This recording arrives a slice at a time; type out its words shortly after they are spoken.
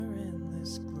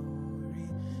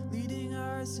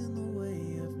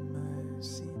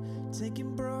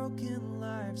taking broken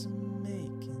lives and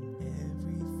making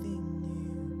everything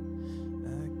new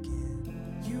again.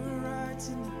 You were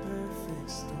writing the perfect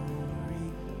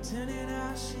story, turning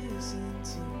ashes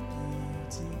into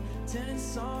beauty, turning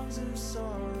songs of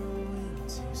sorrow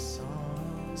into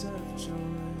songs of joy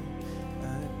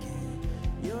again.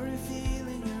 You're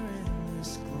revealing your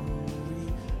endless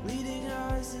glory, leading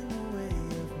us in the way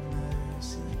of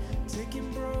mercy, taking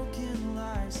broken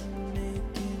lives and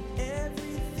making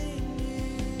everything new.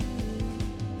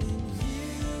 And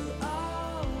you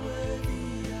are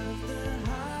worthy of the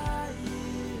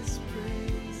highest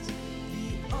praise, the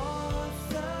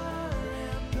author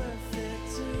and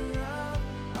perfecter of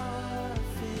our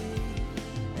faith,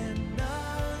 and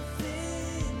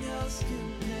nothing else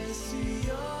compares to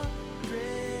your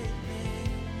great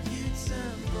name. You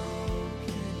turn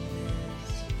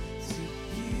brokenness to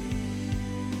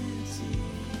beauty.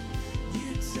 You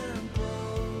turn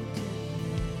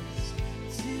brokenness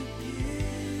to beauty.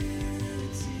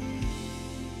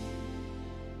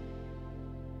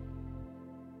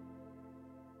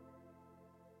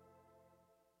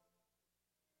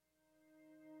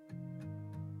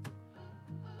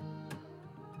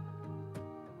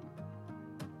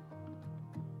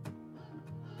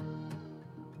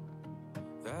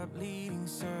 That bleeding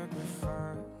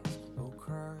sacrifice, oh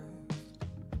Christ,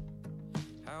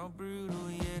 how brutal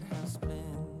yet how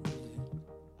splendid.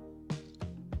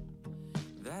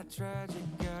 That tragic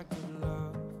act of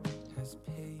love has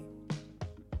paid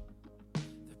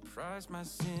the price my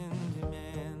sin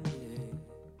demanded.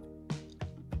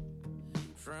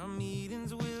 From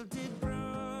Eden's wilted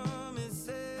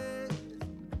promises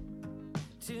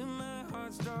to my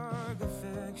heart's dark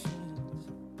affections,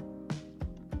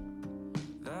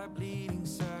 that bleeding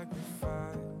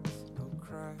sacrifice, oh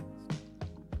Christ,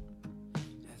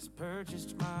 has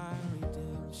purchased my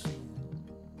redemption.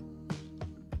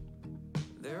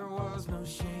 There was no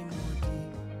shame more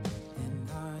deep than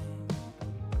thine,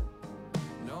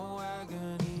 no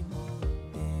agony more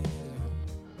bitter.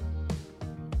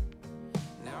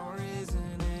 Now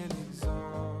risen and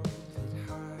exalted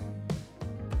high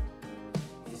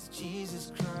is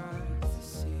Jesus Christ the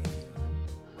Savior,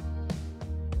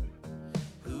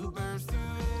 who burst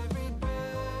through every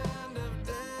band of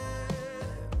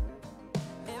death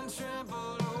and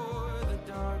trampled o'er the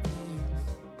darkness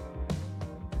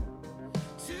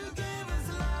to give us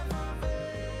life our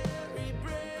very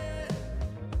breath.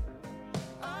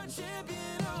 Our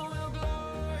champion, oh well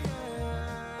glorious.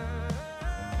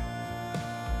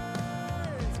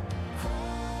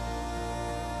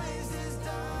 Christ has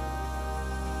died.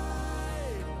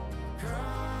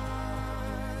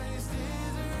 Christ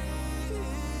is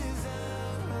risen.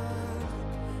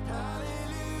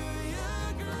 Hallelujah,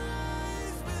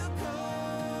 Christ will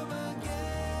come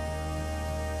again.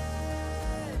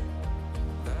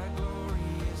 That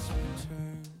glorious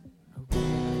return.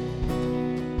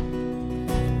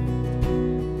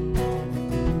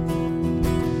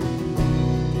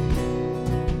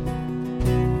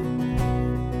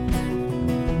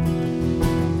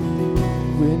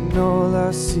 When all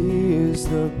I see is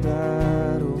the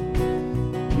battle,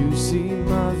 you see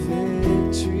my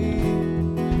victory.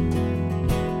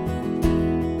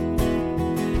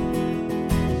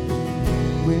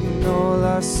 When all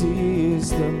I see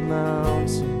is the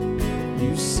mountain,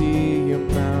 you see your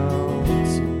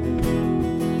mountain.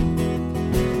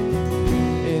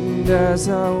 And as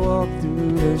I walk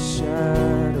through the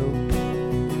shadow,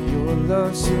 your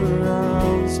love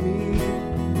surrounds me.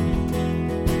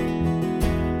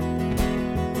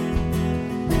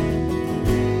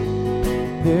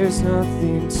 There's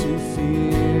nothing to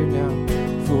fear now,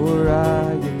 for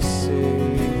I am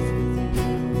safe with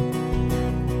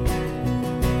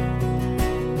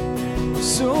you.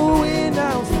 So when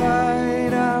I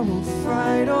will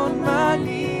fight on my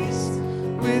knees,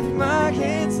 with my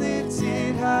hands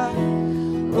lifted high.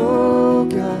 Oh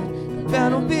God, the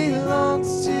battle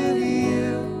belongs to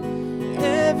you.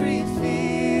 Every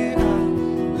fear I'll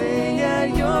lay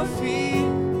at your feet.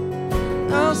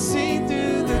 I'll sing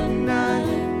through the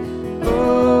night.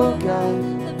 Oh God,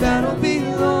 the battle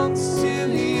belongs to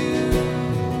you.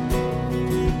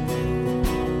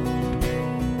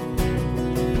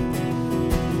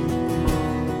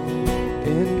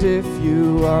 And if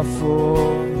you are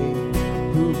for me,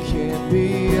 who can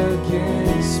be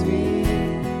against me?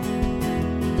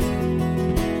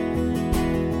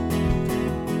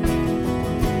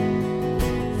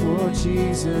 For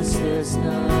Jesus, there's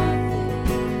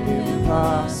nothing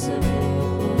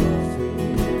impossible for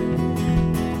you.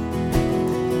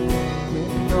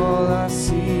 When all I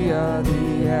see are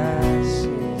the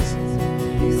ashes,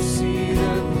 you see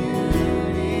the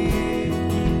beauty.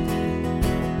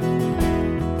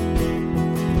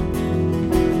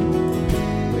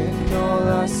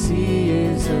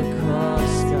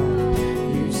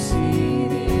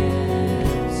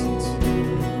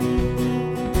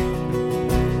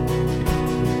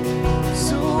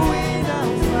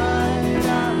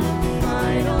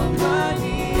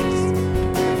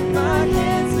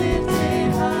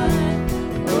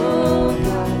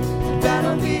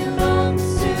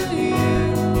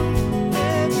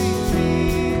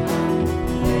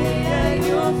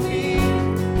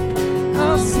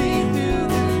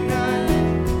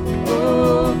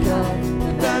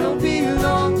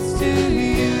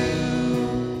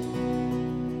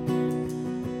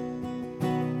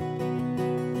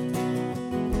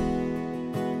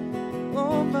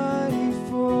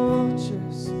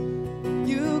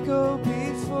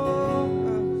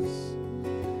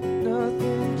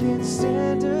 can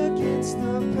stand against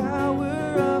the power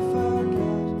of our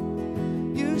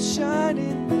God. You shine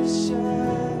in the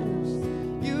shadows.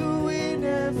 You win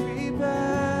every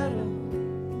battle.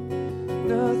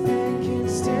 Nothing can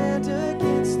stand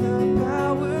against the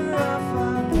power of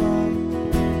our God.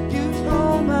 You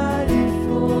almighty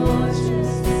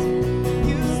fortress.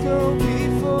 You go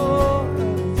before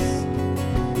us.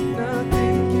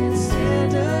 Nothing can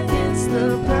stand against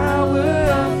the power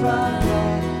of our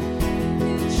God.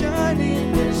 You shine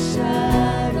in the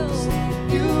shadows.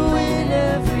 You win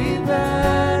every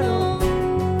battle.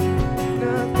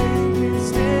 Nothing can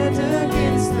stand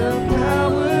against the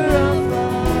power of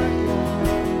our God.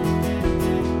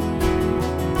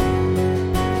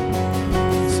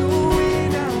 So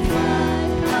when I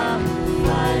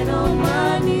fight on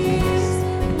my knees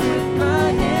with my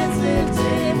hands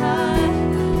lifted high.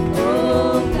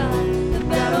 Oh God, the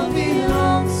battle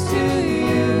belongs to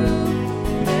you.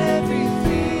 Every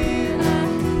fear I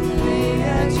lay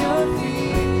at your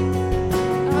feet.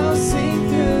 I'll sing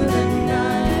through the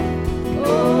night.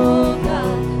 Oh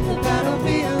God, the battle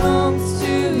belongs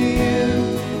to you.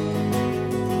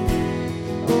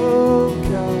 Oh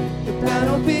God, the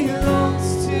battle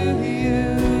belongs to you.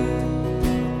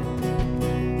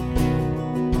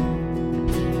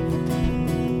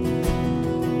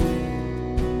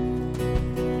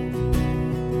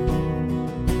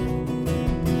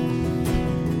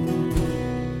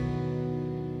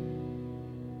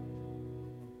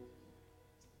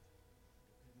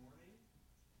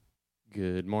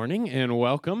 Good morning and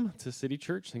welcome to City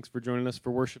Church. Thanks for joining us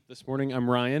for worship this morning. I'm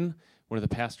Ryan, one of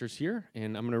the pastors here,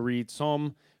 and I'm going to read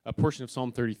a portion of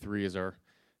Psalm 33 as our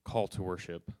call to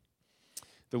worship.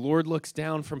 The Lord looks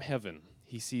down from heaven.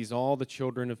 He sees all the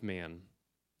children of man.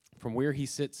 From where he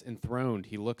sits enthroned,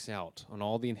 he looks out on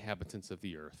all the inhabitants of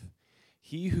the earth.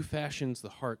 He who fashions the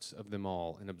hearts of them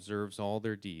all and observes all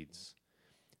their deeds.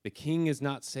 The king is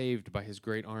not saved by his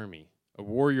great army. A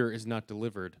warrior is not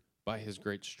delivered by his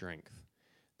great strength.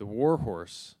 The war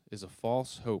horse is a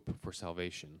false hope for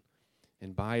salvation,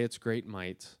 and by its great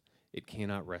might it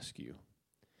cannot rescue.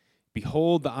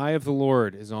 Behold, the eye of the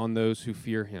Lord is on those who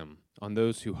fear him, on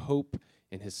those who hope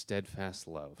in his steadfast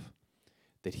love,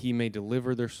 that he may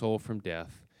deliver their soul from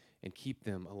death and keep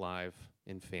them alive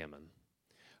in famine.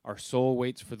 Our soul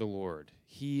waits for the Lord.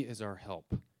 He is our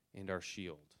help and our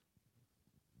shield.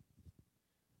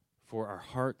 For our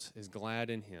heart is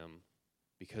glad in him,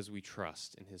 because we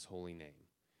trust in his holy name.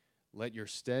 Let your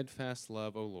steadfast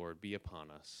love, O Lord, be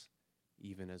upon us,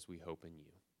 even as we hope in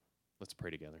you. Let's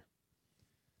pray together.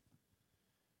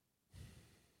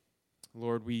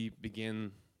 Lord, we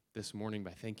begin this morning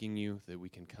by thanking you that we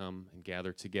can come and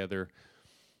gather together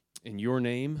in your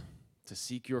name to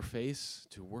seek your face,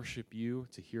 to worship you,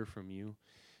 to hear from you.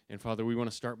 And Father, we want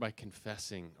to start by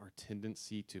confessing our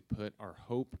tendency to put our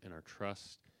hope and our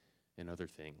trust in other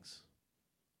things.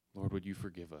 Lord, would you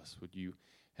forgive us? Would you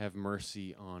have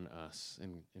mercy on us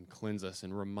and cleanse us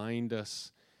and remind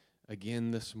us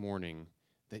again this morning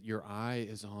that your eye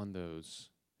is on those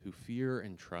who fear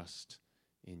and trust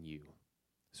in you.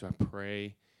 So I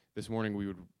pray this morning we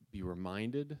would be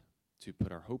reminded to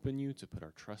put our hope in you, to put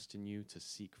our trust in you, to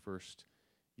seek first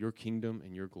your kingdom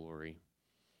and your glory.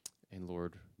 And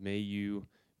Lord, may you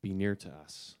be near to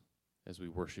us as we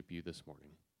worship you this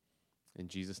morning. In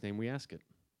Jesus' name we ask it.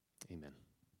 Amen.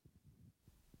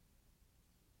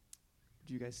 Would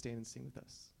you guys stand and sing with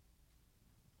us?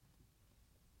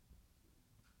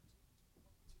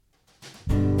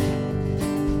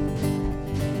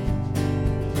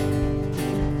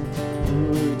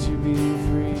 Would you be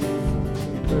free from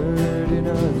the burden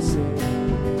of sin?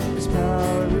 There's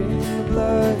power in the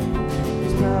blood.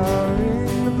 There's power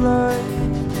in the blood.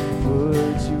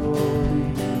 Would you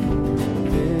only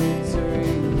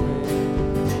victory win?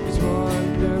 There's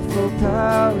wonderful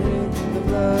power in the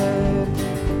blood.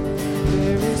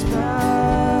 There is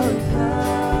power,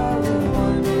 power,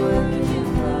 wonder-working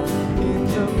power in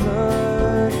the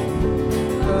blood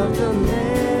of the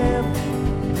Lamb.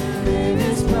 There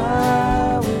is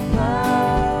power,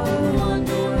 power,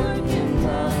 wonder-working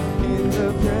power in the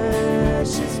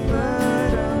precious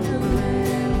blood of the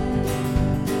Lamb.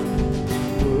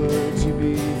 Would you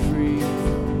be free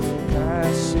from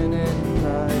passion and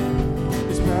pride?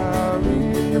 There's power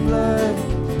in the blood.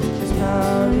 There's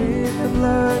power in the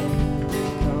blood.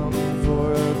 For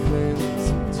a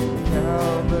cleansing to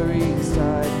Calvary's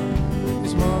side.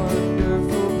 There's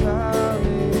wonderful power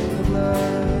in the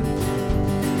blood.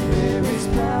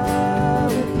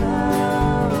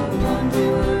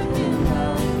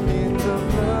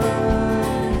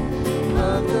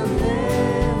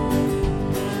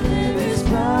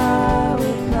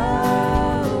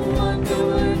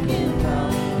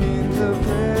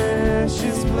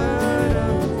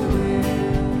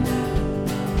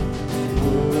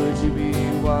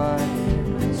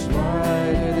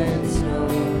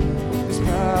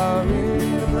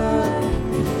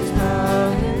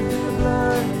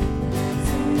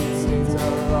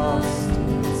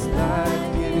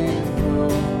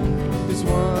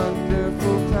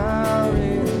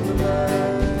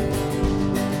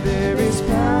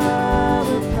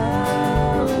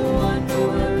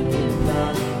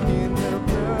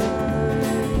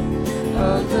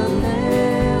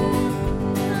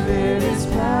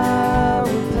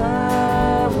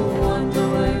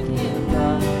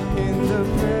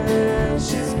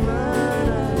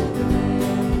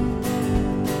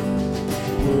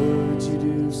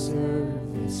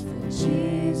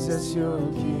 is your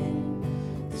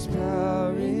King. There's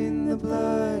power in the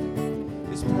blood.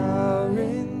 There's power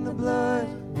in the blood.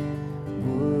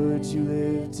 Would you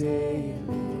live daily?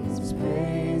 His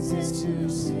praises to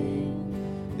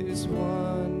sing. There's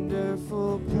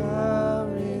wonderful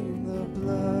power in the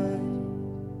blood.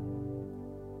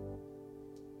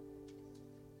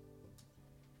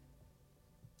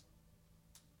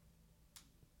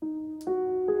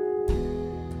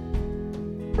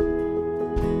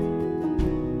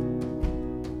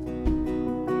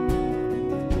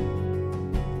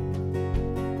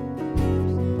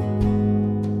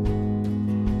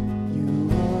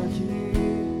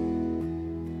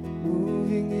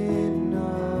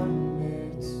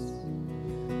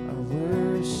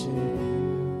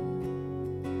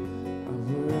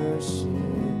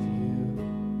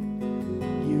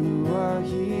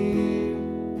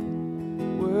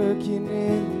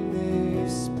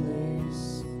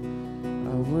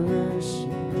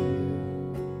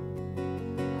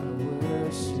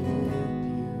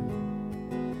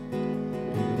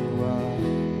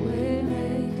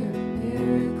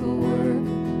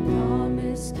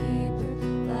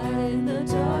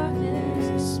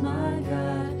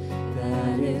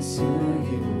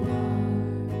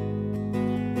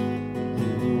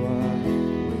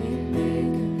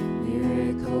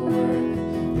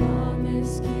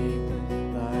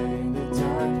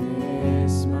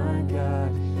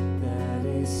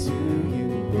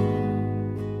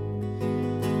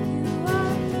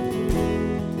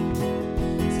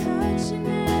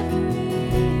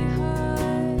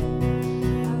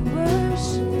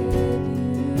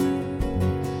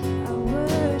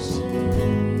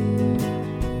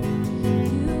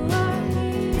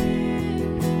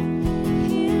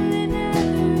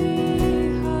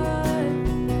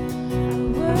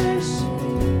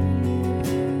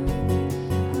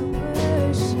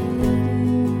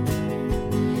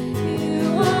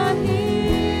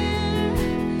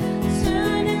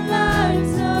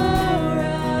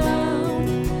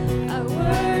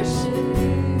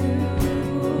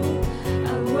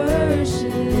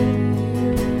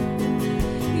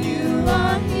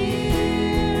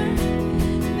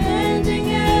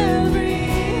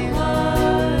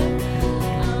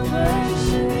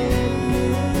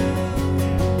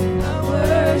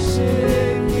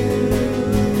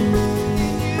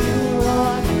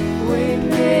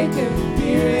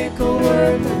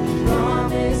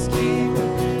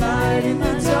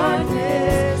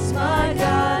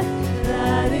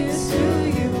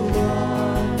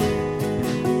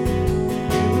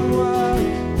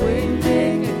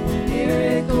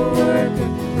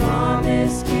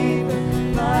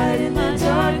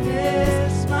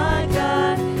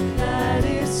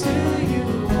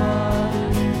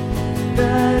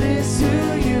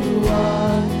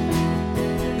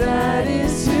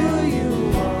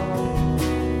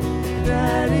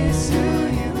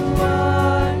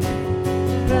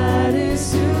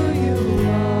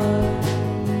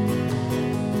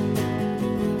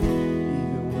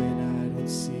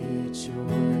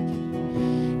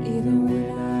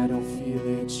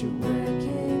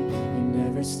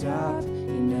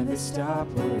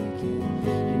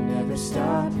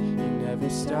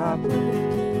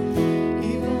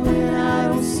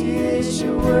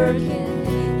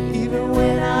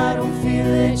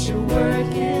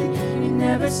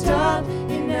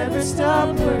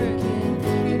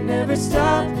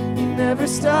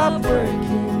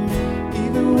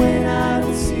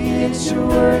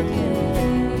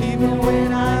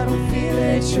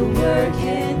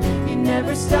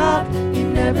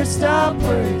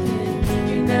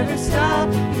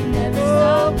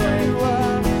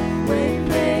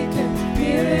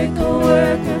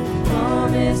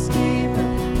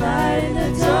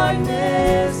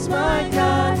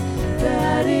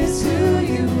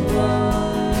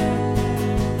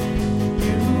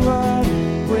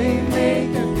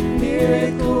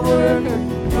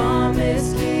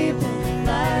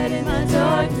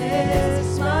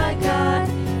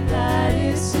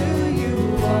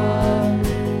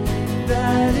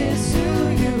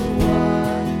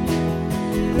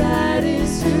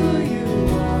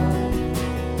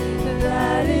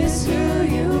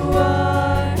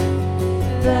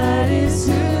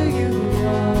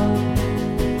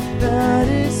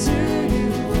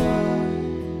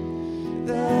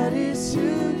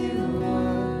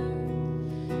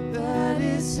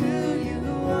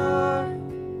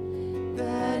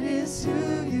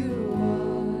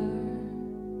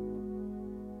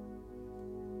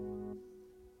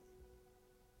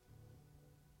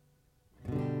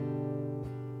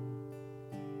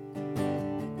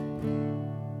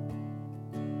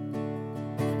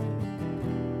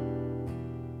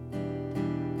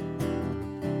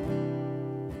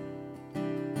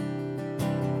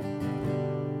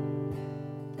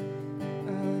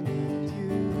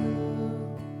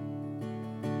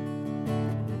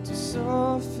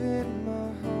 soften my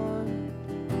heart,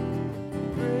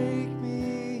 break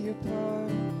me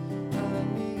apart. I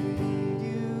need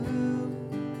you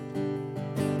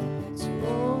to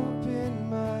open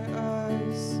my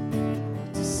eyes,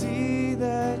 to see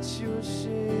that you're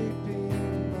shaping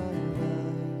my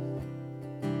life.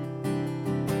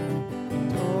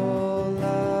 And all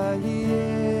I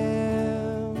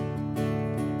am,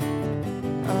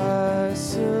 I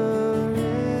surrender.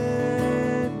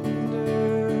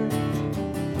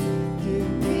 Give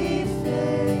me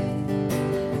faith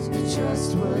to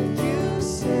trust what you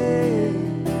say,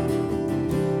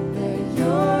 that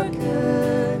you're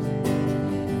good,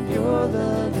 your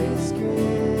love is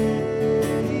great.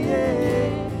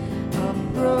 I'm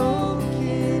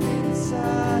broken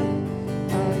inside,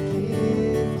 I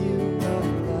give you my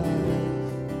life.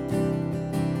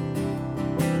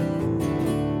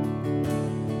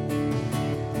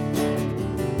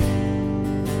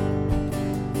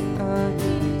 I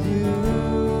need you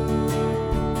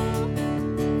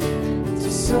to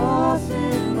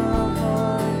soften my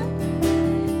heart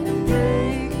and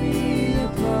break me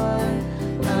apart.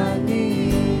 I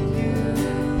need you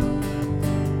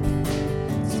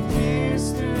to pierce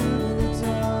through the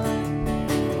dark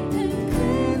and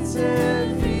cleanse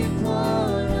every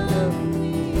part of me.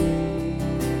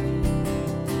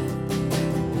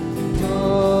 And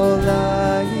all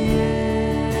I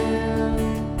am,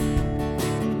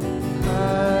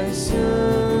 I surrender.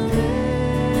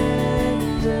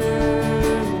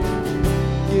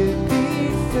 Give me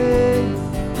faith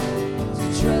to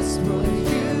trust what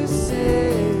you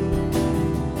say,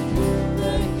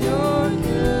 that you're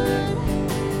good,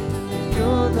 and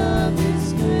your love is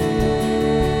great.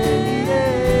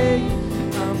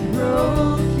 I'm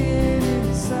broken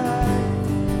inside,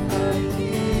 I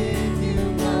give you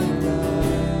my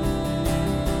life.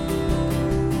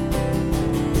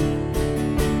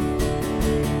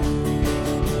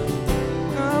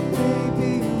 I may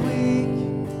be weak,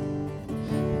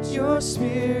 but your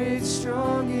spirit's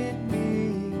strong in me.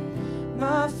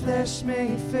 My flesh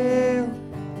may fail,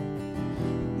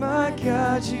 my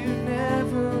God, you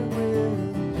never will.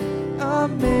 I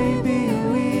may be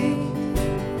weak,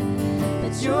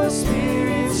 but your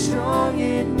spirit's strong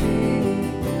in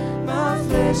me. My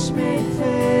flesh may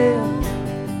fail,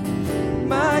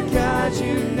 my God,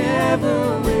 you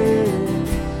never will.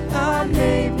 I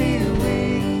may be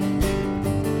weak,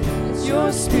 but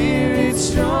your spirit's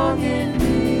strong in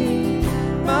me.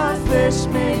 My flesh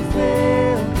may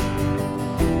fail,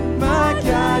 my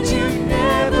God, you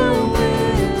never will.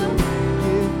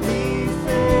 Give me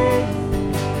faith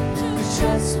to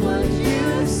trust what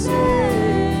you say,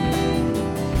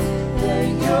 that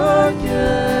you're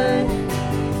good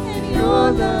and your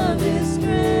love is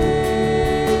great.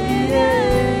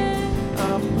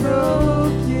 I'm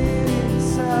broken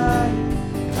inside,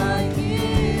 I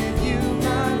give you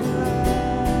my life.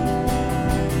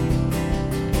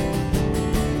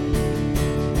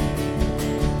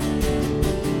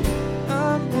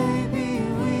 I may be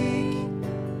weak,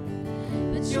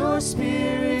 but your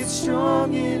spirit's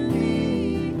strong in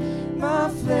me. My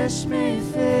flesh may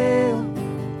fail,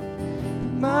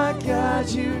 my God,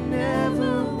 you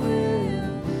never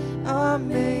will. I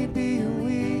may be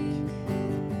weak,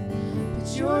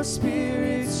 but your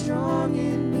spirit's strong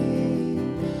in me.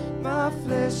 My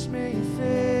flesh may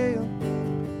fail,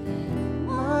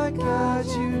 my God,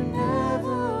 you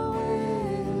never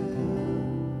will.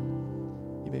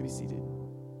 You may be seated.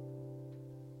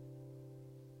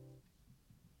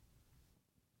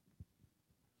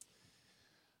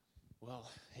 Well,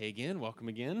 hey again, welcome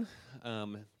again.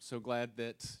 So glad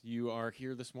that you are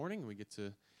here this morning. We get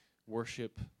to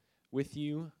worship with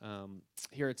you.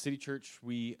 Here at City Church,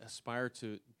 we aspire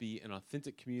to be an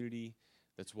authentic community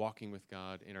that's walking with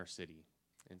God in our city.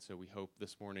 And so we hope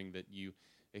this morning that you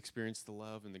experience the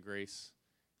love and the grace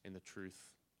and the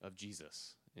truth of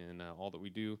Jesus in all that we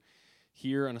do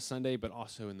here on a Sunday, but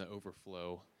also in the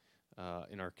overflow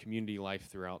in our community life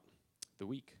throughout the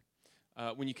week.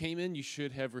 When you came in, you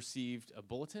should have received a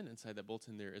bulletin. Inside that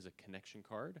bulletin, there is a connection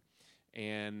card,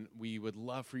 and we would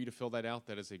love for you to fill that out.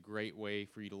 That is a great way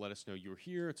for you to let us know you're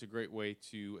here. It's a great way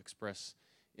to express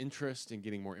interest in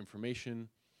getting more information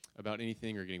about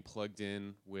anything or getting plugged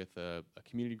in with a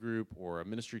community group or a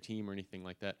ministry team or anything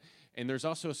like that. And there's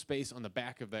also a space on the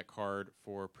back of that card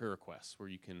for prayer requests where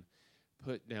you can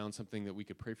put down something that we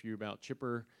could pray for you about.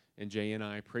 Chipper and Jay and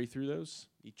I pray through those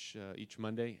each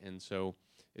Monday, and so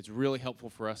it's really helpful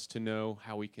for us to know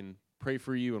how we can pray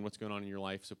for you and what's going on in your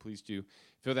life. So please do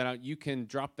fill that out. You can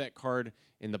drop that card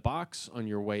in the box on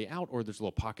your way out, or there's a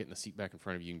little pocket in the seat back in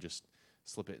front of you. You can just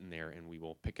slip it in there, and we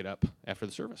will pick it up after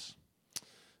the service.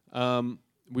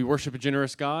 We worship a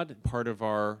generous God. Part of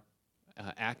our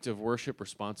act of worship,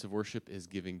 responsive worship, is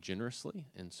giving generously.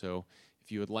 And so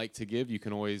if you would like to give, you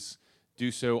can always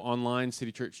do so online,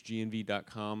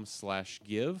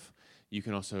 citychurchgnv.com/give. You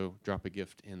can also drop a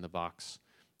gift in the box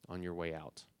on your way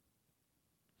out.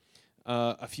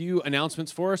 A few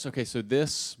announcements for us. Okay, so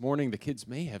this morning the kids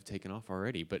may have taken off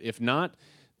already, but if not,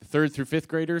 the 3rd through 5th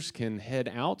graders can head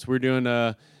out. We're doing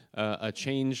a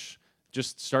change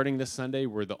just starting this Sunday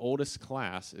where the oldest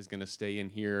class is going to stay in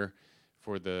here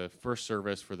for the first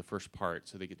service, for the first part.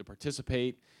 So they get to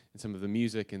participate in some of the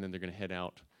music, and then they're going to head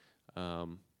out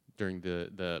during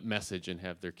the message and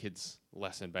have their kids'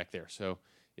 lesson back there. So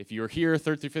if you're here,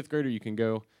 3rd through 5th grader, you can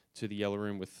go to the yellow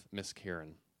room with Miss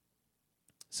Karen.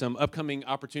 Some upcoming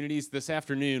opportunities. This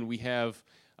afternoon, we have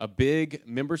a big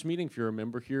members meeting. If you're a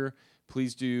member here,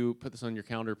 please do put this on your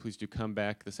calendar. Please do come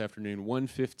back this afternoon,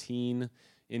 1:15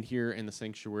 in here in the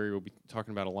sanctuary. We'll be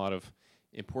talking about a lot of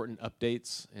important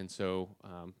updates, and so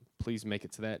please make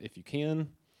it to that if you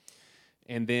can.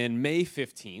 And then May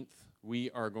 15th, we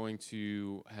are going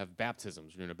to have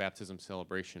baptisms. We're doing a baptism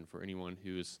celebration for anyone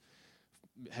who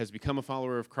has become a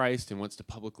follower of Christ and wants to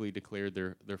publicly declare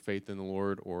their faith in the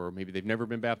Lord, or maybe they've never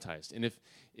been baptized. And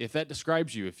if that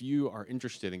describes you, if you are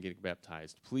interested in getting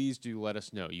baptized, please do let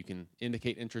us know. You can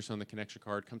indicate interest on the connection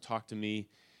card. Come talk to me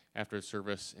after the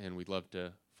service, and we'd love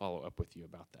to follow up with you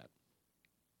about that.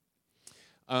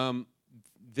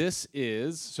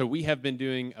 So we have been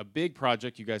doing a big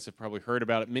project. You guys have probably heard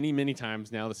about it many, many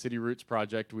times now, the City Roots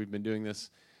Project. We've been doing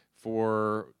this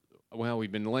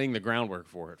we've been laying the groundwork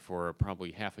for it for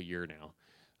probably half a year now.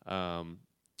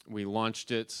 We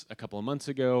launched it a couple of months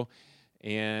ago,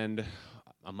 and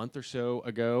a month or so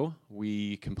ago,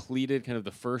 we completed kind of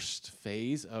the first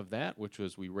phase of that, which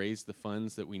was we raised the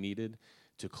funds that we needed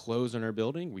to close on our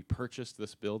building. We purchased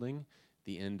this building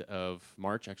the end of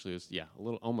March. Actually, it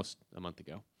was, almost a month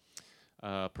ago.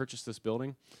 Purchased this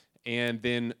building. And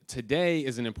then today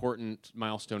is an important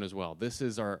milestone as well. This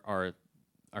is our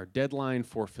deadline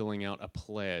for filling out a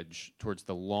pledge towards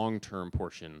the long-term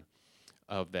portion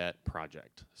of that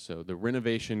project. So the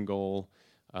renovation goal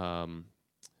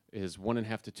is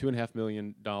 $1.5 to $2.5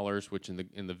 million, which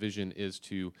in the vision is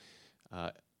to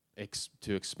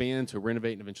expand, to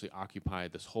renovate, and eventually occupy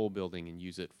this whole building and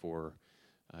use it for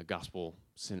gospel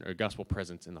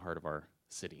presence in the heart of our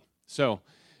city. So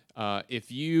if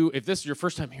this is your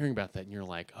first time hearing about that and you're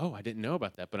like, oh, I didn't know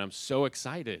about that, but I'm so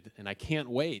excited and I can't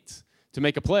wait to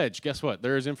make a pledge, guess what?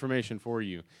 There is information for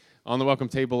you. On the welcome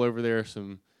table over there,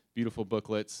 some beautiful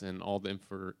booklets and all the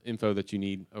info that you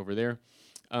need over there.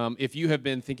 If you have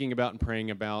been thinking about and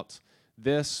praying about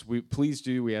this, we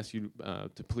ask you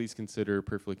to please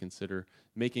prayerfully consider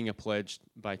making a pledge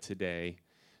by today.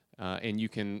 And you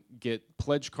can get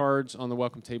pledge cards on the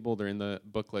welcome table. They're in the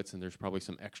booklets, and there's probably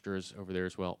some extras over there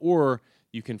as well. Or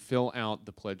you can fill out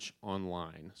the pledge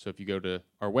online. So if you go to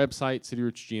our website,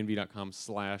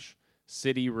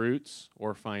 cityrootsgnv.com/cityroots,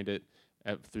 or find it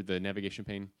through the navigation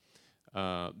pane,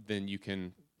 then you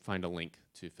can find a link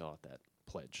to fill out that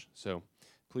pledge. So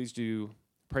please do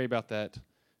pray about that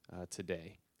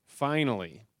today.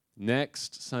 Finally,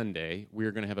 next Sunday,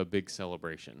 we're going to have a big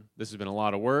celebration. This has been a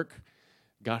lot of work.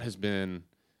 God has been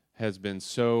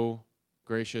so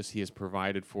gracious. He has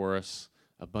provided for us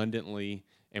abundantly,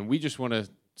 and we just want to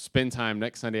spend time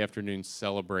next Sunday afternoon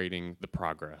celebrating the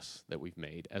progress that we've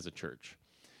made as a church.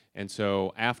 And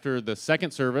so after the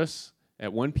second service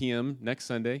at 1 p.m. next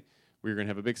Sunday, we're going to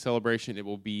have a big celebration. It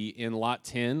will be in Lot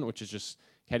 10, which is just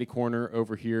catty corner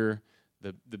over here,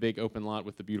 the big open lot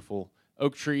with the beautiful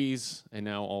oak trees and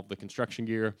now all the construction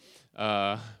gear.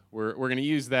 We're going to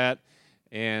use that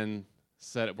and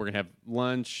we're going to have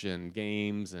lunch and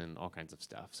games and all kinds of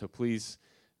stuff. So please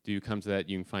do come to that.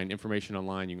 You can find information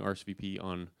online. You can RSVP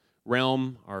on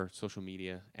Realm, our social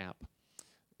media app.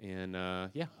 And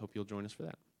hope you'll join us for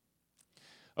that.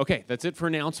 Okay, that's it for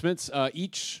announcements.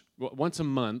 Once a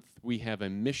month, we have a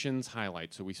missions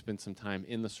highlight. So we spend some time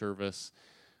in the service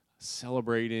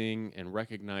celebrating and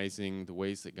recognizing the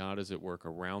ways that God is at work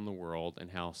around the world and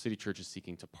how City Church is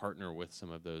seeking to partner with some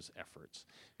of those efforts.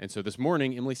 And so this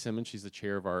morning, Emily Simmons, she's the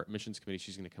chair of our missions committee.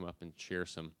 She's going to come up and share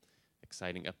some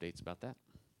exciting updates about that.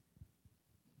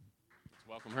 Let's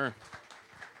welcome her.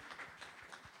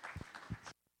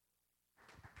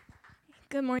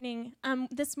 Good morning.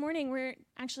 This morning, we're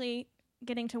actually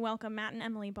getting to welcome Matt and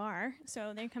Emily Barr,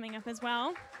 so they're coming up as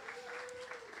well.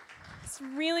 It's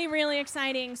really, really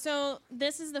exciting. So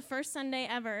this is the first Sunday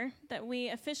ever that we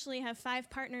officially have 5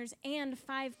 partners and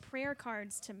 5 prayer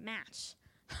cards to match.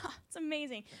 It's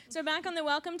amazing. So back on the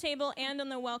welcome table and on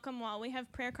the welcome wall, we have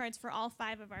prayer cards for all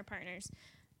 5 of our partners.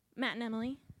 Matt and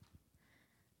Emily,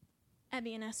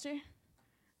 Ebby and Esther.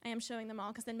 I am showing them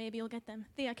all because then maybe you'll get them.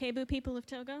 The Akebu people of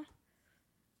Togo.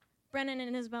 Brennan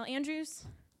and Isabel Andrews.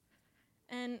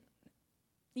 And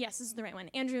yes, this is the right one.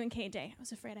 Andrew and Kay Day. I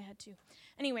was afraid I had two.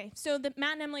 Anyway, so the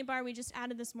Matt and Emily bar we just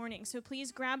added this morning. So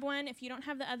please grab one. If you don't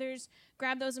have the others,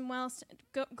 grab those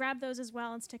grab those as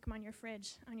well and stick them on your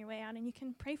fridge on your way out, and you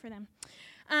can pray for them.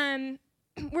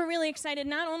 We're really excited.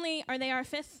 Not only are they our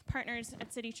 5th partners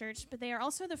at City Church, but they are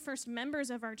also the first members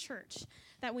of our church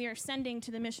that we are sending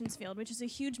to the missions field, which is a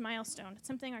huge milestone. It's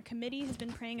something our committee has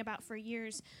been praying about for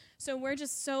years. So we're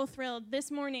just so thrilled this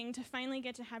morning to finally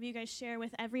get to have you guys share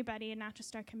with everybody and not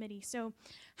just our committee. So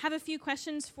have a few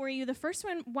questions for you. The first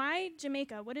one, why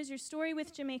Jamaica? What is your story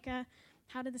with Jamaica?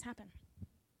 How did this happen?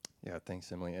 Yeah,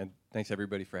 thanks, Emily. And thanks,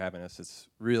 everybody, for having us. It's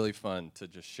really fun to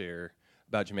just share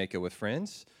about Jamaica with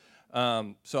friends.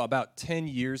 So about 10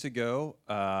 years ago,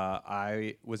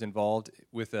 I was involved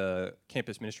with a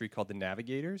campus ministry called the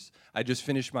Navigators. I just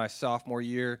finished my sophomore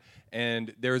year,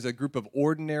 and there was a group of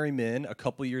ordinary men a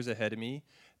couple years ahead of me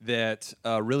that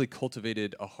really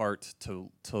cultivated a heart to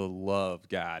love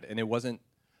God. And it wasn't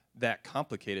that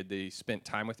complicated. They spent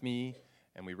time with me,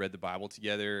 and we read the Bible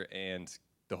together, and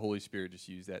the Holy Spirit just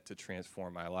used that to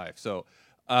transform my life. So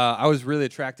I was really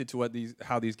attracted to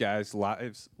how these guys'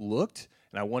 lives looked,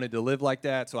 and I wanted to live like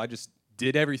that, so I just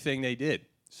did everything they did.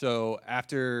 So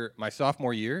after my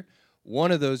sophomore year,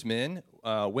 one of those men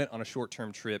went on a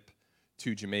short-term trip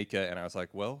to Jamaica, and I was like,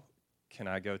 well, can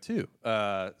I go too?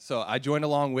 So I joined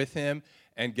along with him,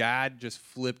 and God just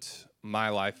flipped my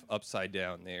life upside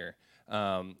down there.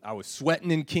 I was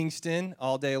sweating in Kingston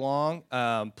all day long,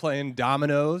 playing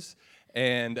dominoes,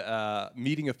 and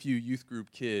meeting a few youth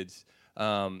group kids,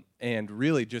 and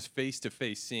really just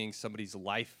face-to-face seeing somebody's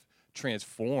life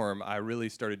transform. I really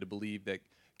started to believe that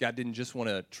God didn't just want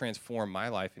to transform my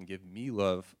life and give me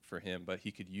love for him, but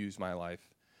he could use my life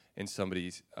in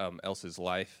somebody else's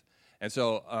life. And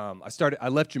so I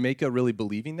left Jamaica really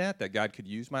believing that God could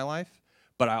use my life,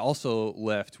 but I also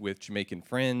left with Jamaican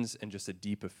friends and just a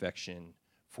deep affection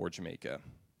for Jamaica.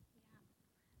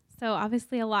 So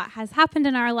obviously a lot has happened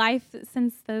in our life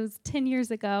since those 10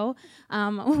 years ago.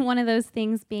 One of those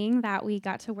things being that we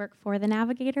got to work for the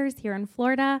Navigators here in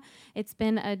Florida. It's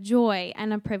been a joy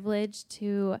and a privilege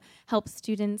to help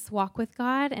students walk with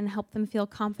God and help them feel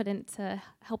confident to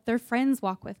help their friends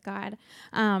walk with God.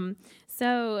 When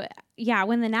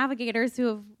the Navigators, who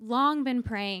have long been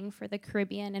praying for the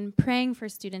Caribbean and praying for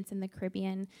students in the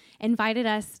Caribbean, invited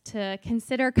us to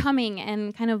consider coming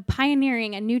and kind of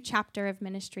pioneering a new chapter of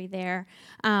ministry there,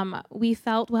 we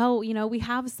felt, we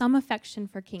have some affection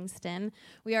for Kingston.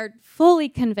 We are fully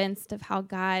convinced of how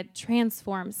God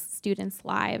transforms students'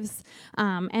 lives.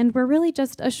 And we're really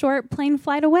just a short plane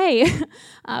flight away.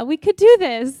 We could do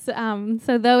this.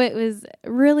 So though it was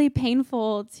really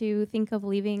painful to think of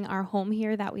leaving our home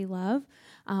here that we love,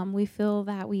 we feel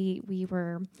that we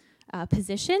were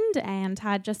positioned and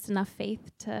had just enough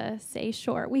faith to say,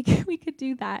 sure, we could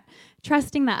do that,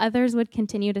 trusting that others would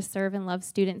continue to serve and love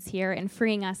students here and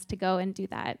freeing us to go and do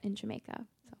that in Jamaica.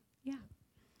 So, yeah.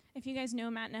 If you guys know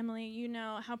Matt and Emily, you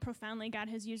know how profoundly God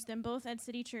has used them both at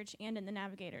City Church and in the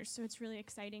Navigators. So it's really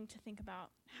exciting to think about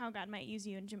how God might use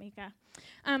you in Jamaica.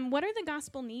 What are the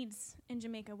gospel needs in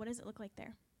Jamaica? What does it look like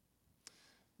there?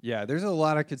 Yeah, there's a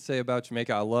lot I could say about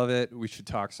Jamaica. I love it. We should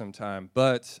talk sometime.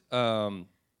 But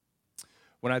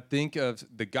when I think of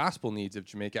the gospel needs of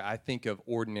Jamaica, I think of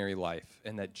ordinary life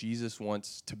and that Jesus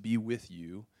wants to be with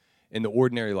you in the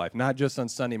ordinary life, not just on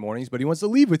Sunday mornings, but he wants to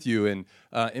leave with you and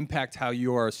impact how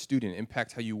you are a student,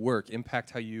 impact how you work,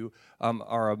 impact how you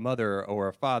are a mother or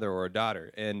a father or a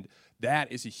daughter. And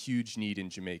that is a huge need in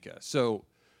Jamaica. So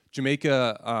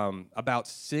Jamaica, about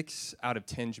 6 out of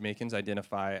 10 Jamaicans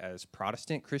identify as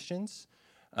Protestant Christians.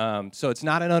 So it's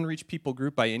not an unreached people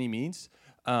group by any means.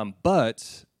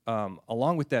 But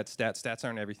along with that stats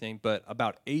aren't everything, but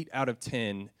about 8 out of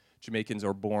 10 Jamaicans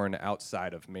are born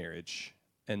outside of marriage.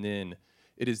 And then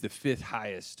it is the 5th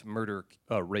highest murder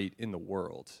rate in the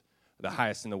world, the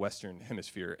highest in the Western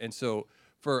Hemisphere. And so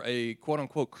for a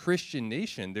quote-unquote Christian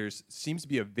nation, there seems to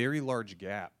be a very large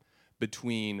gap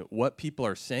between what people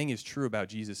are saying is true about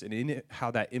Jesus and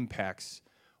how that impacts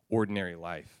ordinary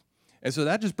life. And so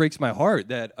that just breaks my heart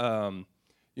that,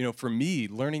 for me,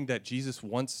 learning that Jesus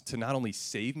wants to not only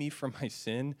save me from my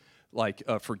sin,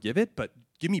 forgive it, but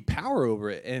give me power over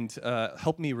it and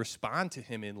help me respond to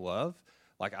him in love.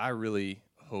 I really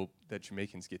hope that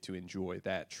Jamaicans get to enjoy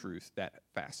that truth, that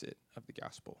facet of the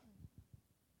gospel.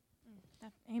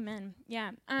 Amen.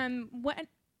 Yeah. What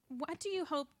do you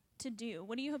hope to do?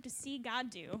 What do you hope to see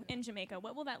God do in Jamaica?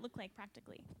 What will that look like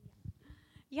practically?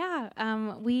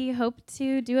 We hope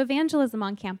to do evangelism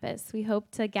on campus. We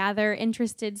hope to gather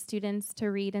interested students to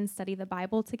read and study the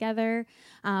Bible together.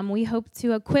 We hope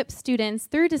to equip students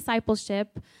through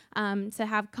discipleship to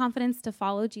have confidence to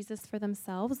follow Jesus for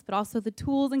themselves, but also the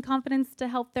tools and confidence to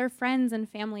help their friends and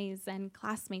families and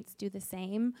classmates do the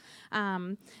same.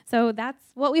 So that's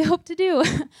what we hope to do.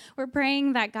 We're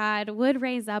praying that God would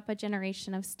raise up a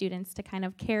generation of students to kind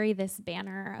of carry this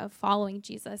banner of following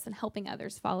Jesus and helping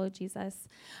others follow Jesus.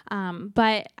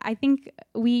 But I think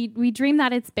we dream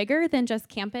that it's bigger than just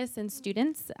campus and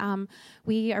students.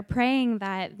 We are praying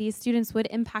that these students would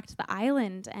impact the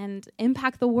island and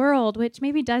impact the world, which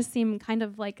maybe does seem kind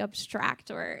of like abstract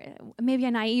or maybe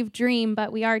a naive dream,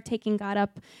 but we are taking God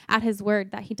up at his word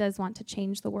that he does want to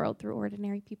change the world through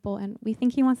ordinary people, and we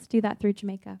think he wants to do that through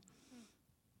Jamaica.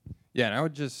 Yeah, and I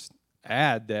would just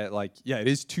add that, it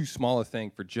is too small a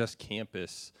thing for just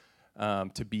campus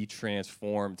to be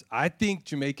transformed. I think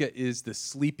Jamaica is the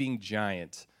sleeping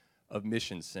giant of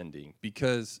mission sending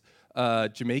because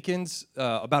Jamaicans,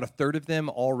 about a third of them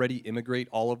already immigrate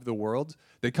all over the world.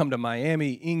 They come to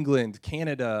Miami, England,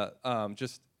 Canada,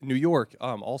 just New York,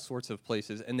 all sorts of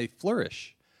places, and they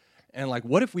flourish. And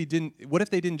what if they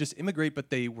didn't just immigrate, but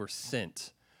they were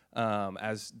sent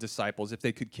as disciples? If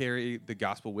they could carry the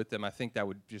gospel with them, I think that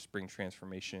would just bring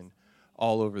transformation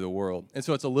all over the world. And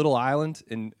so it's a little island.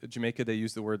 In Jamaica, they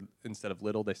use the word, instead of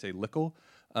little, they say lickle.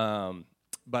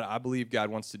 But I believe God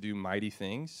wants to do mighty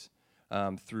things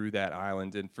through that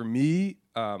island. And for me,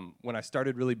 when I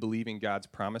started really believing God's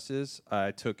promises,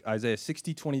 I took Isaiah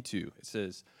 60:22. It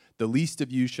says, "The least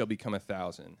of you shall become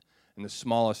 1,000, and the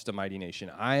smallest a mighty nation.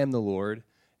 I am the Lord,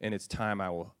 and it's time I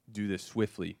will do this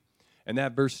swiftly." And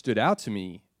that verse stood out to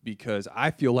me because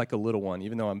I feel like a little one,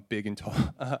 even though I'm big and tall.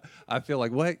 I feel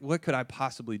like, what could I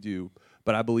possibly do?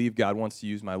 But I believe God wants to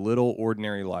use my little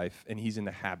ordinary life, and he's in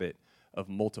the habit of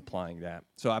multiplying that.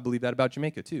 So I believe that about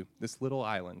Jamaica too, this little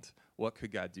island. What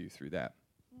could God do through that?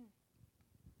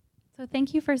 So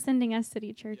thank you for sending us,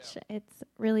 City Church. Yeah. It's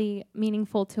really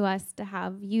meaningful to us to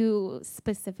have you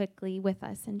specifically with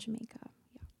us in Jamaica.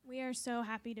 Yeah. We are so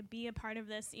happy to be a part of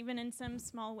this, even in some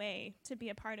small way, to be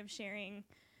a part of sharing,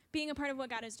 being a part of what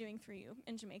God is doing for you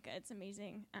in Jamaica. It's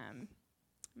amazing. I'm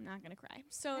not going to cry.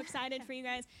 So excited for you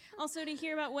guys. Also to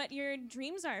hear about what your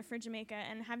dreams are for Jamaica,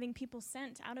 and having people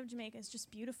sent out of Jamaica is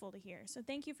just beautiful to hear. So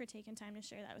thank you for taking time to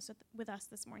share that with us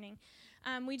this morning.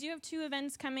 We do have 2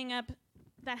 events coming up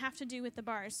that have to do with the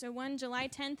bars. So one, July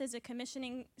 10th, is a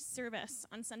commissioning service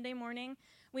on Sunday morning.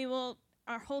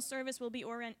 Our whole service will be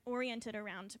oriented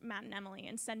around Matt and Emily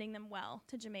and sending them well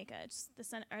to Jamaica. It's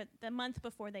the month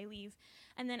before they leave.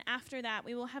 And then after that,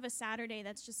 we will have a Saturday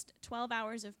that's just 12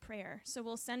 hours of prayer. So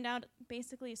we'll send out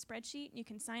basically a spreadsheet. You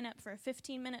can sign up for a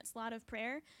 15-minute slot of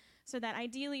prayer, so that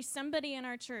ideally somebody in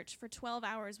our church for 12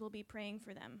 hours will be praying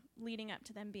for them, leading up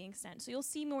to them being sent. So you'll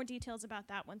see more details about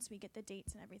that once we get the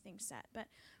dates and everything set. But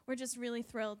we're just really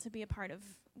thrilled to be a part of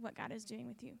what God is doing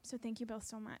with you. So thank you both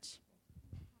so much.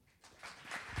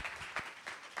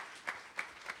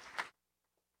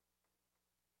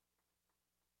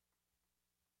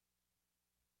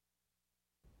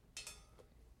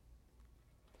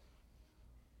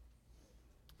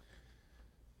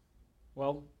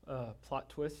 Well, plot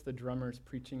twist, the drummer's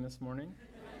preaching this morning.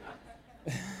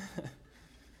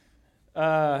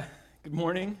 Good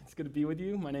morning. It's good to be with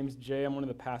you. My name's Jay. I'm one of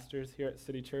the pastors here at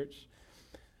City Church.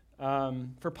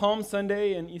 For Palm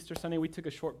Sunday and Easter Sunday, we took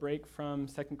a short break from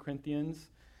 2 Corinthians,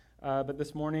 but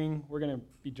this morning we're going to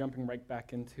be jumping right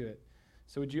back into it.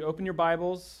 So would you open your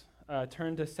Bibles,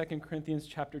 turn to 2 Corinthians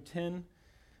chapter 10.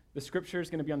 The scripture is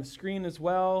going to be on the screen as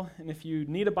well, and if you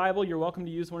need a Bible, you're welcome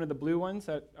to use one of the blue ones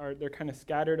they're kind of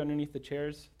scattered underneath the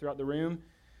chairs throughout the room.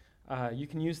 You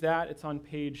can use that. It's on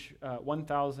page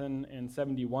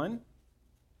 1071.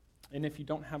 And if you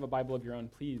don't have a Bible of your own,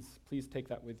 please take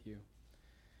that with you.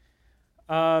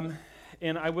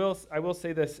 And I will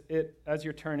say this: as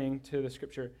you're turning to the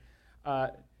scripture,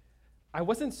 I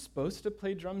wasn't supposed to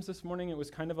play drums this morning. It was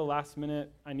kind of a last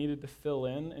minute. I needed to fill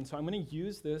in. And so I'm going to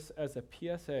use this as a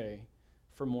PSA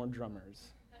for more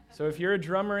drummers. So if you're a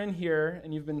drummer in here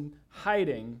and you've been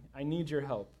hiding, I need your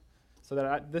help so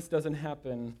that this doesn't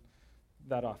happen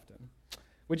that often.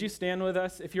 Would you stand with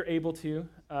us, if you're able to,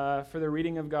 for the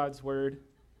reading of God's word?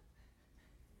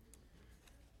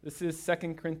 This is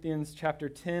 2 Corinthians chapter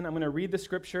 10. I'm going to read the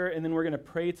scripture, and then we're going to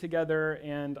pray together.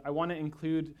 And I want to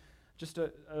include just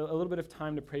a little bit of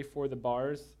time to pray for the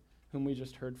bars, whom we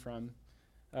just heard from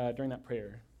during that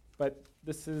prayer. But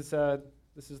this is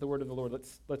the word of the Lord.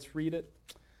 Let's read it.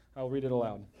 I'll read it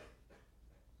aloud.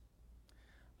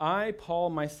 I, Paul,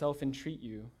 myself entreat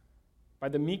you, by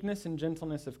the meekness and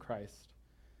gentleness of Christ,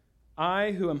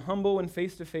 I, who am humble and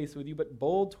face to face with you, but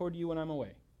bold toward you when I'm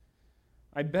away.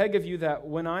 I beg of you that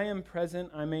when I am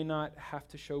present, I may not have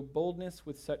to show boldness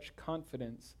with such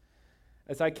confidence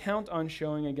as I count on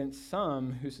showing against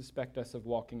some who suspect us of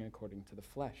walking according to the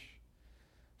flesh.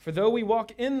 For though we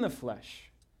walk in the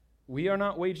flesh, we are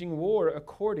not waging war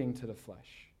according to the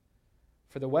flesh.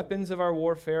 For the weapons of our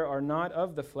warfare are not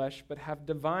of the flesh, but have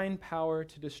divine power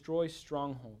to destroy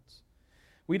strongholds.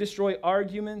 We destroy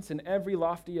arguments and every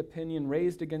lofty opinion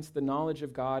raised against the knowledge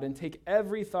of God and take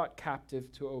every thought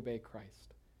captive to obey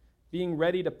Christ, being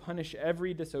ready to punish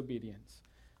every disobedience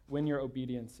when your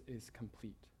obedience is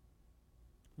complete.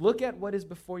 Look at what is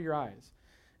before your eyes.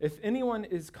 If anyone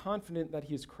is confident that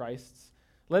he is Christ's,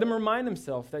 let him remind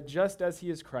himself that just as he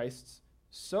is Christ's,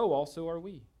 so also are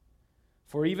we.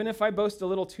 For even if I boast a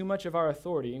little too much of our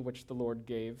authority, which the Lord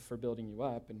gave for building you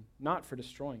up and not for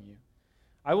destroying you,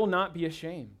 I will not be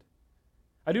ashamed.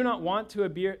 I do not want to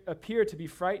appear to be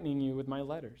frightening you with my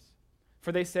letters.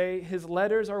 For they say, his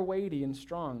letters are weighty and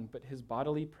strong, but his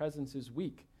bodily presence is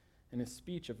weak and his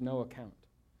speech of no account.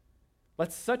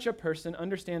 Let such a person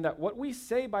understand that what we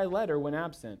say by letter when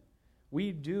absent,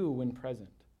 we do when present.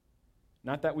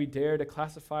 Not that we dare to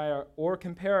classify or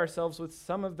compare ourselves with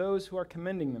some of those who are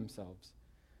commending themselves,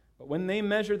 but when they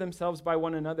measure themselves by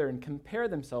one another and compare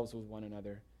themselves with one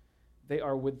another, they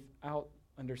are without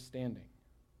understanding.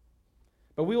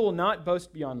 But we will not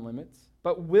boast beyond limits,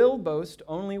 but will boast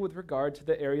only with regard to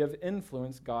the area of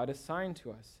influence God assigned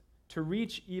to us, to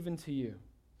reach even to you.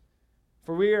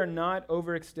 For we are not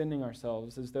overextending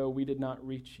ourselves as though we did not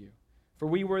reach you. For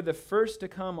we were the first to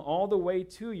come all the way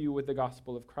to you with the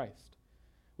gospel of Christ.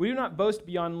 We do not boast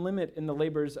beyond limit in the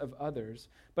labors of others,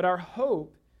 but our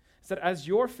hope is that as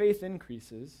your faith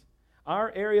increases,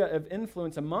 our area of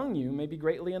influence among you may be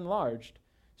greatly enlarged,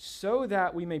 so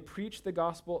that we may preach the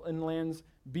gospel in lands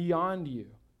beyond you,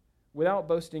 without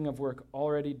boasting of work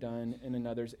already done in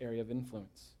another's area of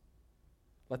influence.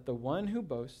 Let the one who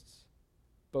boasts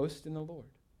boast in the Lord.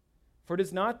 For it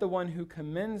is not the one who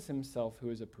commends himself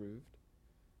who is approved,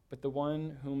 but the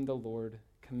one whom the Lord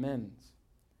commends.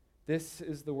 This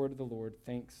is the word of the Lord.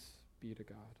 Thanks be to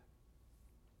God.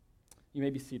 You may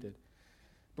be seated.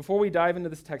 Before we dive into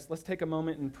this text, let's take a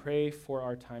moment and pray for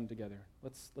our time together.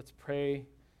 Let's pray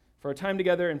for our time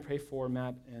together and pray for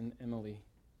Matt and Emily.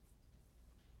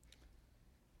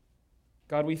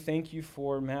 God, we thank you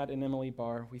for Matt and Emily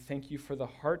Barr. We thank you for the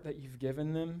heart that you've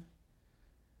given them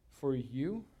for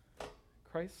you,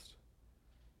 Christ,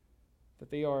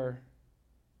 that they are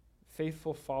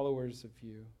faithful followers of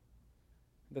you,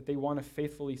 that they want to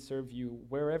faithfully serve you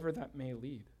wherever that may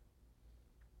lead.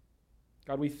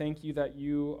 God, we thank you that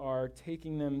you are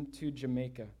taking them to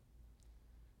Jamaica.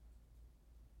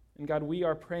 And God, we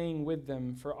are praying with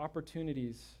them for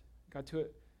opportunities, God, to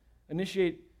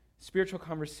initiate spiritual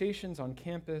conversations on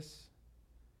campus,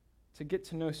 to get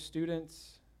to know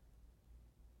students,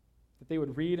 that they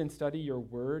would read and study your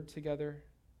word together,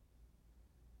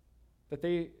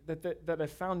 that a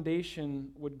foundation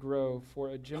would grow for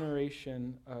a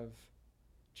generation of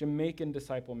Jamaican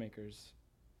disciple makers,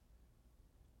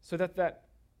 so that that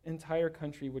entire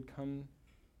country would come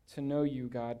to know you,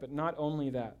 God. But not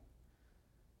only that,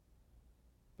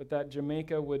 but that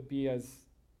Jamaica would be, as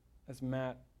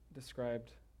Matt described,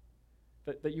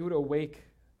 that you would awake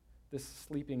this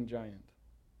sleeping giant,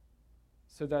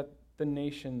 so that the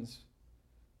nations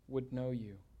would know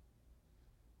you.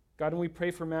 God, and we pray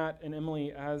for Matt and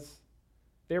Emily as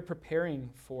they're preparing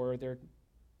for their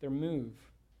move.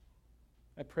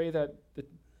 I pray that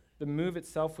the move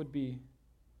itself would be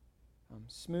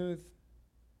smooth.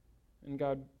 And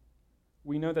God,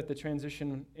 we know that the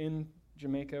transition in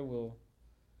Jamaica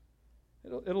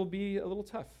it'll be a little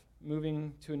tough,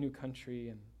 moving to a new country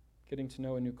and getting to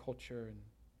know a new culture. And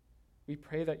we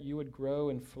pray that you would grow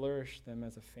and flourish them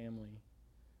as a family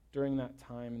during that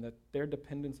time, and that their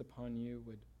dependence upon you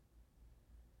would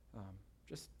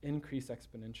just increase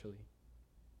exponentially.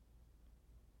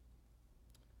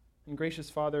 And gracious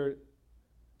Father,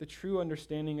 the true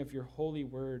understanding of your holy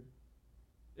word,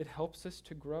 it helps us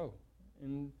to grow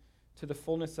into the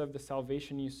fullness of the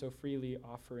salvation you so freely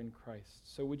offer in Christ.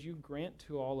 So would you grant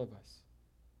to all of us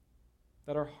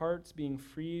that our hearts, being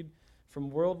freed from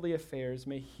worldly affairs,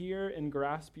 may hear and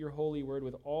grasp your holy word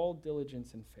with all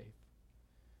diligence and faith,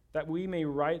 that we may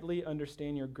rightly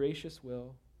understand your gracious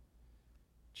will,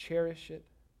 cherish it,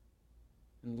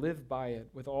 and live by it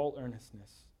with all earnestness,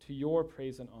 to your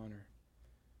praise and honor,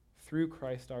 through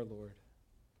Christ our Lord.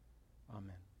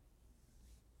 Amen.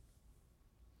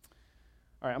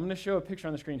 All right, I'm going to show a picture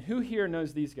on the screen. Who here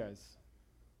knows these guys?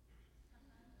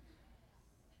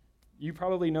 You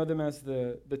probably know them as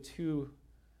the two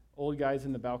Old Guys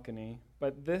in the Balcony,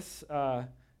 but this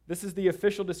is the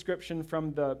official description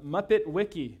from the Muppet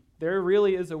Wiki. There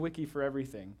really is a wiki for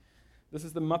everything. This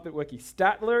is the Muppet Wiki.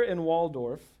 Statler and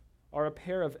Waldorf are a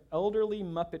pair of elderly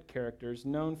Muppet characters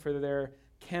known for their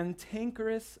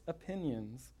cantankerous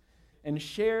opinions and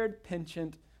shared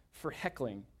penchant for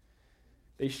heckling.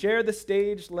 They share the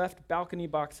stage-left balcony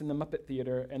box in the Muppet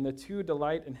Theater, and the two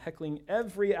delight in heckling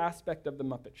every aspect of the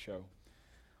Muppet Show.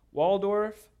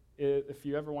 Waldorf, if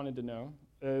you ever wanted to know,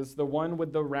 is the one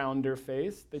with the rounder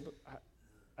face.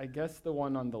 I guess the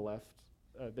one on the left.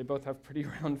 They both have pretty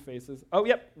round faces. Oh,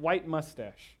 yep, white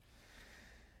mustache.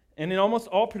 And in almost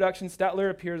all productions, Statler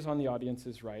appears on the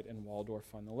audience's right and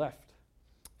Waldorf on the left.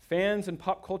 Fans and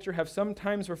pop culture have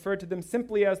sometimes referred to them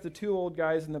simply as the two old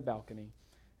guys in the balcony.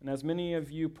 And as many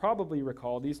of you probably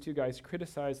recall, these two guys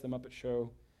criticized the Muppet Show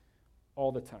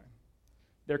all the time.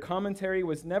 Their commentary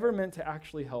was never meant to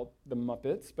actually help the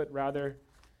Muppets, but rather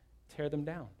tear them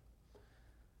down.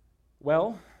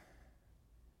 Well,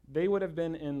 they would have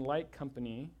been in like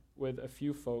company with a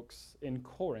few folks in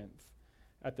Corinth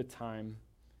at the time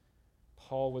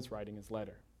Paul was writing his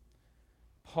letter.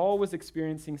 Paul was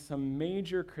experiencing some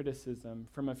major criticism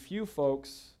from a few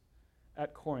folks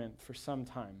at Corinth for some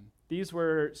time. These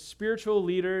were spiritual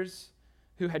leaders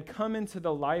who had come into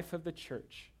the life of the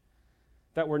church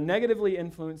that were negatively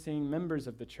influencing members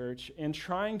of the church and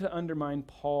trying to undermine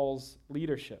Paul's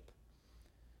leadership.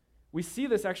 We see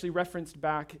this actually referenced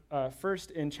back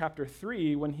first in chapter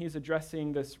 3 when he's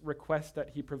addressing this request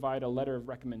that he provide a letter of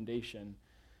recommendation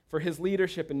for his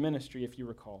leadership and ministry, if you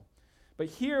recall. But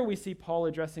here we see Paul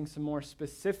addressing some more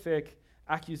specific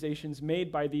accusations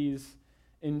made by these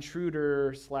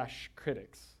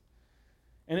intruder/critics.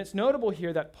 And it's notable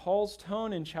here that Paul's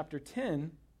tone in chapter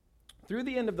 10, through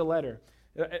the end of the letter,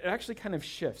 it actually kind of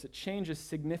shifts. It changes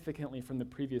significantly from the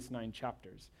previous 9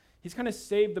 chapters. He's kind of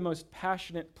saved the most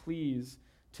passionate pleas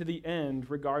to the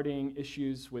end regarding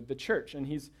issues with the church. And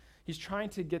he's trying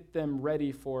to get them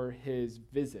ready for his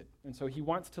visit. And so he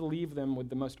wants to leave them with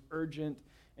the most urgent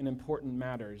and important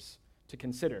matters to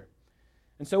consider.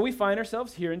 And so we find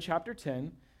ourselves here in chapter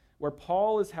 10, where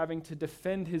Paul is having to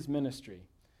defend his ministry.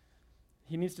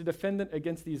 He needs to defend it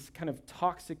against these kind of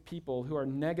toxic people who are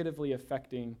negatively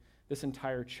affecting this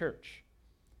entire church.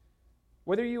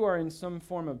 Whether you are in some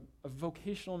form of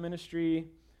vocational ministry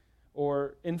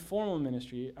or informal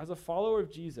ministry, as a follower of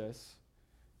Jesus,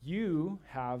 you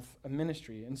have a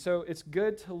ministry. And so it's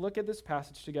good to look at this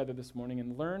passage together this morning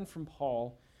and learn from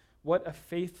Paul what a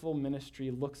faithful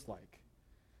ministry looks like.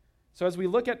 So as we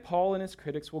look at Paul and his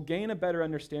critics, we'll gain a better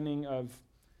understanding of,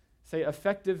 say,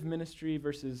 effective ministry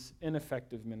versus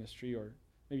ineffective ministry, or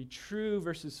maybe true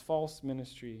versus false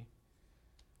ministry,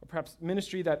 or perhaps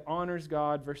ministry that honors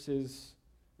God versus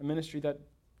a ministry that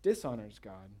dishonors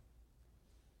God.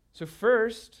 So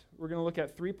first, we're going to look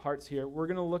at 3 parts here. We're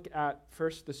going to look at,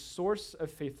 first, the source of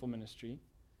faithful ministry.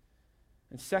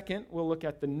 And second, we'll look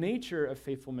at the nature of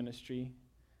faithful ministry.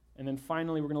 And then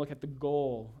finally, we're going to look at the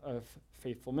goal of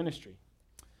faithful ministry.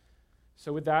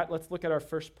 So with that, let's look at our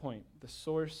first point, the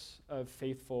source of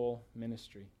faithful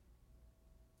ministry.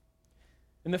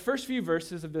 In the first few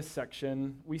verses of this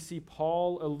section, we see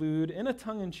Paul allude in a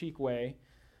tongue-in-cheek way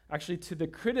actually to the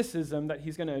criticism that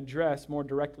he's going to address more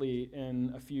directly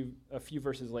in a few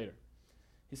verses later.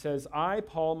 He says, "I,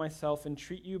 Paul, myself,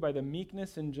 entreat you by the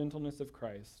meekness and gentleness of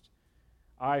Christ,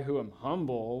 I who am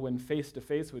humble when face to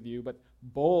face with you, but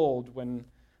bold when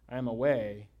I am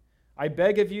away. I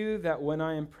beg of you that when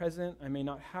I am present, I may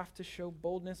not have to show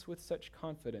boldness with such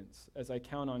confidence as I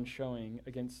count on showing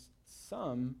against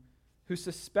some who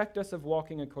suspect us of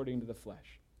walking according to the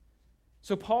flesh."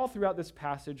 So Paul, throughout this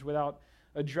passage, without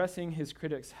addressing his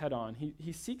critics head on,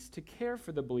 he seeks to care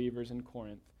for the believers in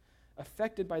Corinth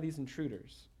affected by these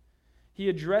intruders. He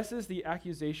addresses the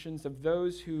accusations of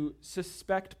those who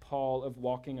suspect Paul of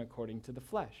walking according to the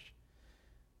flesh.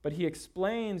 But he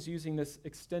explains, using this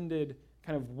extended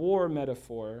kind of war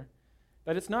metaphor,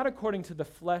 that it's not according to the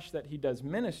flesh that he does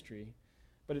ministry,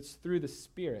 but it's through the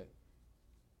Spirit.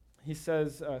 He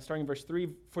says, starting in verse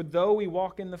 3, "For though we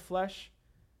walk in the flesh,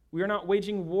 we are not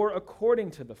waging war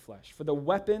according to the flesh. For the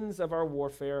weapons of our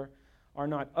warfare are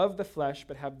not of the flesh,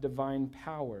 but have divine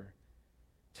power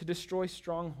to destroy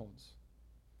strongholds.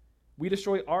 We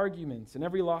destroy arguments and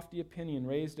every lofty opinion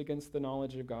raised against the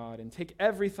knowledge of God, and take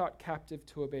every thought captive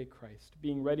to obey Christ,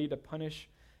 being ready to punish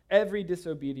every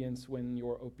disobedience when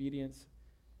your obedience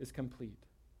is complete."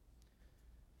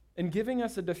 In giving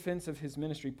us a defense of his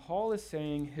ministry, Paul is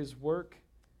saying his work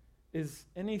is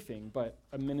anything but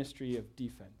a ministry of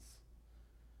defense,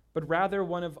 but rather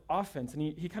one of offense. And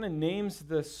he kind of names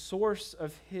the source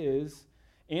of his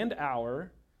and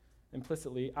our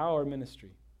implicitly, our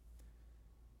ministry.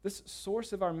 This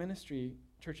source of our ministry,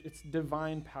 church, it's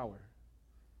divine power,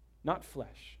 not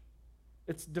flesh.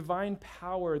 It's divine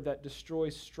power that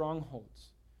destroys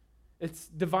strongholds. It's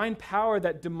divine power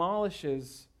that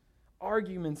demolishes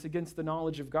arguments against the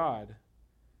knowledge of God.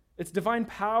 It's divine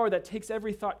power that takes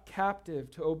every thought captive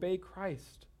to obey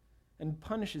Christ and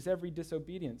punishes every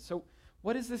disobedience. So,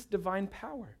 what is this divine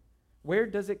power? Where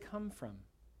does it come from?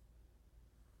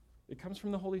 It comes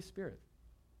from the Holy Spirit.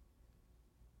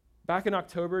 Back in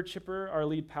October, Chipper, our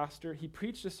lead pastor, he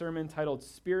preached a sermon titled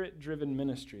Spirit-Driven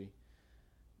Ministry,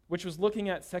 which was looking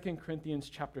at 2 Corinthians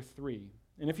chapter 3.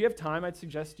 And if you have time, I'd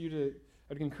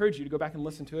encourage you to go back and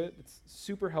listen to it. It's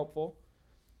super helpful.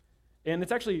 And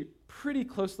it's actually pretty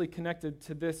closely connected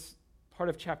to this part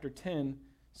of chapter 10,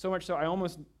 so much so I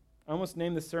almost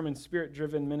named the sermon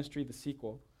Spirit-Driven Ministry, the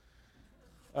sequel.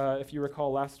 If you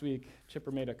recall last week,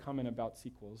 Chipper made a comment about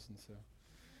sequels,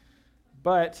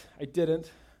 but I didn't.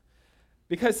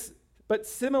 But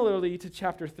similarly to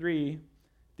chapter 3,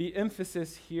 the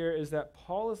emphasis here is that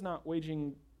Paul is not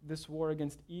waging this war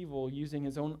against evil using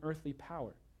his own earthly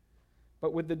power,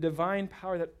 but with the divine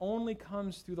power that only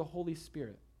comes through the Holy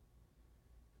Spirit.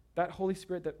 That Holy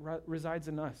Spirit that resides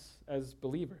in us as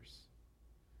believers.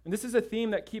 And this is a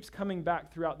theme that keeps coming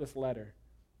back throughout this letter.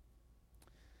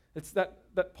 It's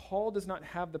that Paul does not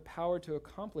have the power to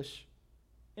accomplish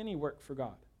any work for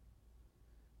God,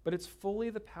 but it's fully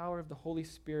the power of the Holy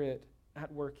Spirit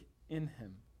at work in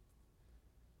him.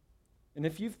 And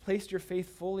if you've placed your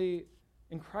faith fully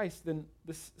in Christ, then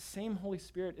this same Holy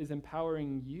Spirit is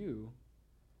empowering you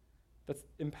that's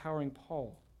empowering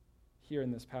Paul here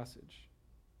in this passage.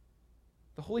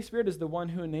 The Holy Spirit is the one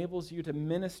who enables you to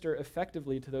minister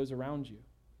effectively to those around you.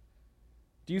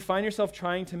 Do you find yourself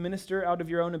trying to minister out of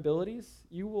your own abilities?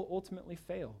 You will ultimately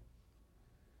fail.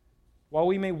 While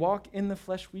we may walk in the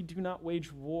flesh, we do not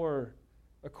wage war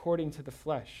according to the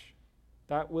flesh.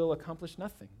 That will accomplish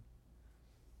nothing.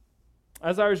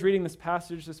 As I was reading this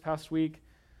passage this past week,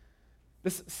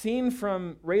 this scene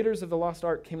from Raiders of the Lost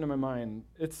Ark came to my mind.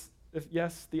 It's the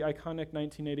iconic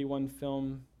 1981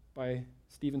 film by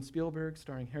Steven Spielberg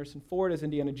starring Harrison Ford as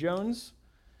Indiana Jones.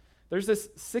 There's this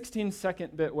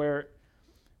 16-second bit where,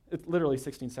 it's literally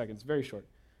 16 seconds, very short,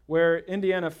 where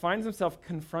Indiana finds himself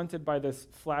confronted by this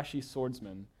flashy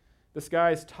swordsman. This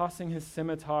guy is tossing his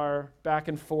scimitar back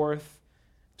and forth,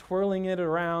 twirling it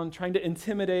around, trying to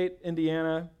intimidate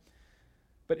Indiana.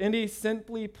 But Indy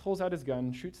simply pulls out his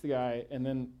gun, shoots the guy, and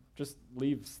then just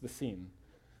leaves the scene.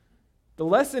 The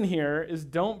lesson here is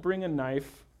don't bring a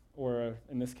knife, or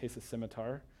in this case a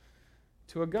scimitar,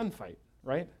 to a gunfight,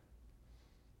 right?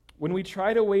 When we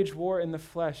try to wage war in the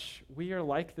flesh, we are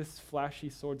like this flashy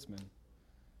swordsman.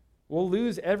 We'll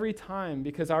lose every time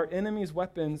because our enemy's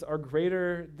weapons are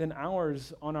greater than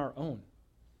ours on our own.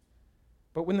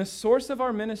 But when the source of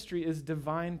our ministry is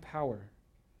divine power,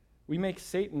 we make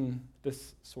Satan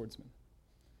this swordsman.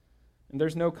 And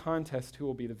there's no contest who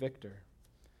will be the victor.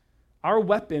 Our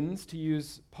weapons, to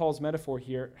use Paul's metaphor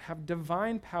here, have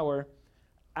divine power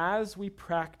as we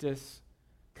practice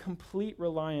complete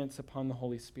reliance upon the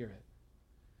Holy Spirit.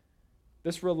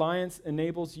 This reliance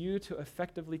enables you to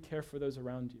effectively care for those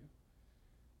around you.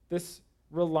 This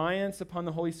reliance upon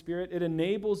the Holy Spirit, it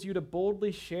enables you to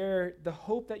boldly share the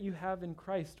hope that you have in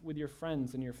Christ with your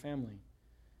friends and your family.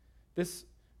 This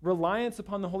reliance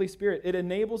upon the Holy Spirit, it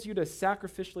enables you to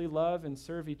sacrificially love and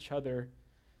serve each other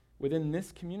within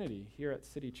this community here at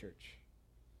City Church.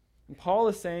 And Paul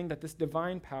is saying that this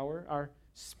divine power, our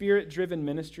Spirit-driven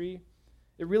ministry,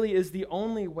 it really is the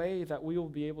only way that we will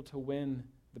be able to win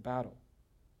the battle.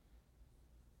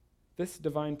 This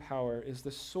divine power is the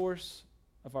source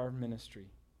of our ministry.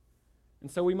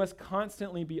 And so we must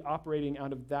constantly be operating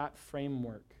out of that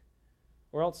framework,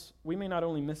 or else we may not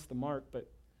only miss the mark,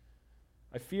 but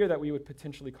I fear that we would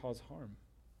potentially cause harm.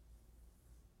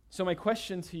 So my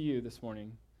question to you this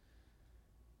morning,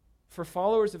 for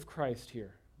followers of Christ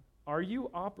here, are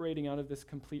you operating out of this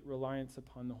complete reliance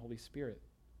upon the Holy Spirit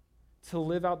to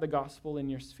live out the gospel in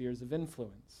your spheres of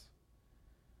influence?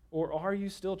 Or are you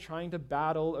still trying to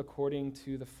battle according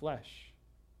to the flesh?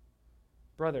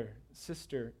 Brother,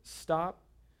 sister, stop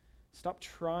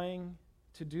trying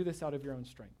to do this out of your own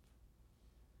strength.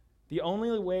 The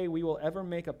only way we will ever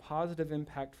make a positive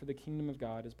impact for the kingdom of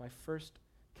God is by first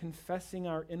confessing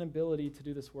our inability to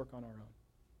do this work on our own.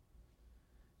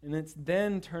 And it's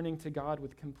then turning to God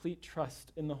with complete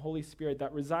trust in the Holy Spirit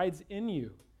that resides in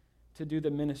you to do the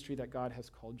ministry that God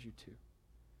has called you to.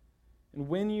 And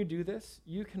when you do this,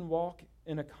 you can walk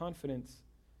in a confidence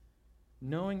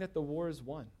knowing that the war is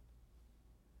won.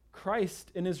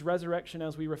 Christ, in his resurrection,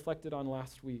 as we reflected on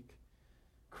last week,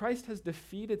 Christ has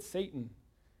defeated Satan,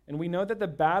 and we know that the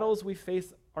battles we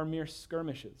face are mere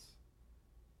skirmishes,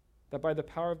 that by the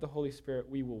power of the Holy Spirit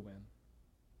we will win.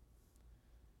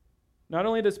 Not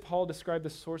only does Paul describe the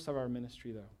source of our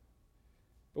ministry, though,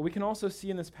 but we can also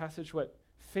see in this passage what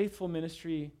faithful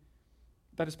ministry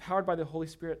that is powered by the Holy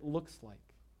Spirit looks like.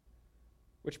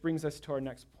 Which brings us to our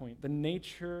next point, the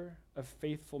nature of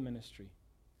faithful ministry.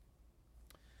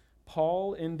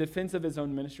 Paul, in defense of his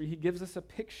own ministry, he gives us a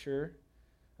picture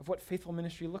of what faithful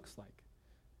ministry looks like.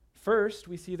 First,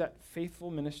 we see that faithful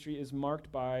ministry is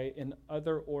marked by an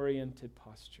other-oriented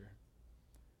posture.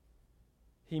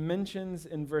 He mentions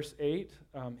in verse 8,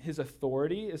 his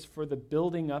authority is for the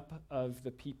building up of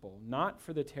the people, not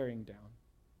for the tearing down,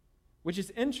 which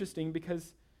is interesting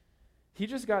because he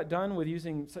just got done with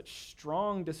using such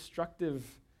strong, destructive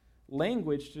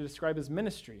language to describe his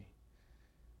ministry.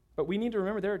 But we need to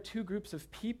remember there are two groups of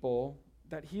people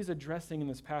that he's addressing in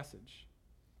this passage.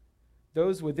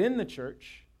 Those within the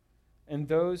church and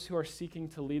those who are seeking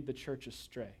to lead the church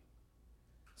astray.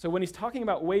 So when he's talking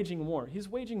about waging war, he's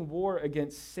waging war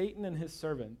against Satan and his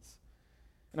servants.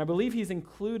 And I believe he's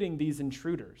including these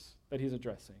intruders that he's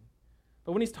addressing.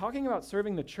 But when he's talking about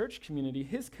serving the church community,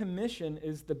 his commission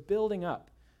is the building up,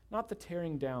 not the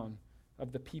tearing down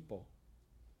of the people.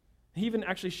 He even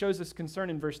actually shows this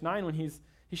concern in verse 9 when he's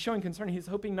showing concern. He's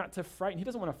hoping not to frighten. He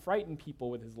doesn't want to frighten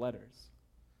people with his letters.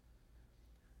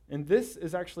 And this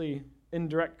is actually in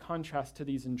direct contrast to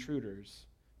these intruders,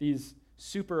 these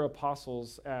super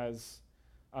apostles, as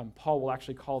Paul will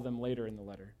actually call them later in the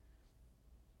letter,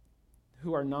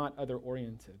 who are not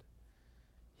other-oriented.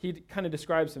 He kind of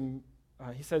describes them.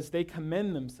 He says they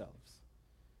commend themselves.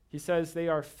 He says they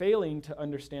are failing to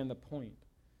understand the point.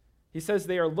 He says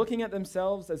they are looking at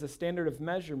themselves as a standard of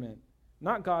measurement,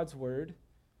 not God's word,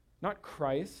 not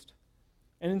Christ.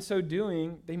 And in so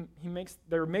doing,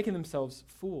 they're making themselves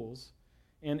fools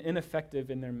and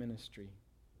ineffective in their ministry.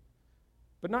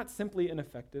 But not simply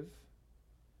ineffective.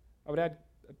 I would add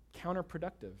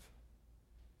counterproductive.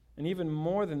 And even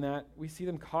more than that, we see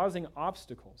them causing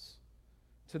obstacles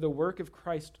to the work of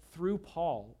Christ through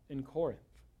Paul in Corinth.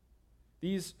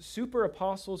 These super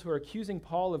apostles who are accusing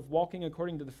Paul of walking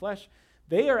according to the flesh,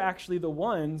 they are actually the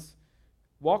ones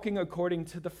walking according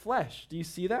to the flesh. Do you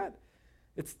see that?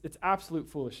 It's absolute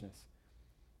foolishness.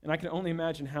 And I can only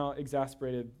imagine how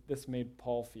exasperated this made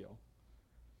Paul feel.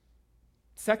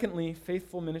 Secondly,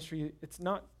 faithful ministry, it's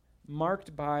not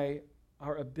marked by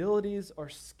our abilities or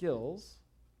skills,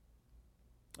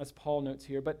 as Paul notes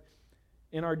here, but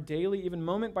in our daily, even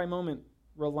moment by moment,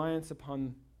 reliance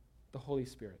upon the Holy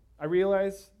Spirit. I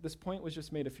realize this point was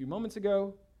just made a few moments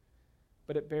ago,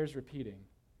 but it bears repeating.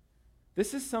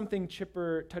 This is something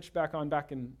Chipper touched back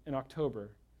in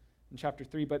October in chapter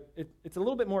 3, but it's a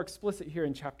little bit more explicit here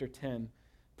in chapter 10.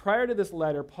 Prior to this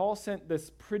letter, Paul sent this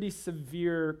pretty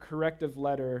severe corrective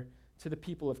letter to the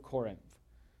people of Corinth.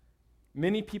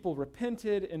 Many people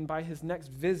repented, and by his next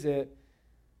visit,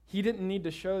 he didn't need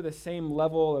to show the same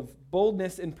level of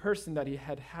boldness in person that he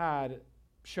had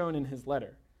shown in his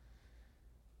letter.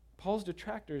 Paul's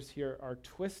detractors here are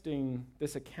twisting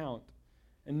this account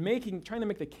and trying to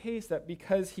make the case that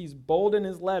because he's bold in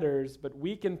his letters but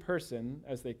weak in person,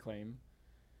 as they claim,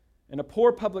 and a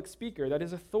poor public speaker, that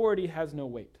his authority has no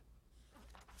weight.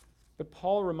 But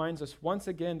Paul reminds us once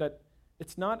again that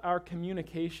it's not our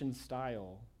communication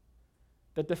style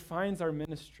that defines our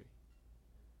ministry.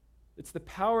 It's the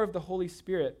power of the Holy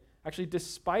Spirit, actually,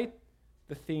 despite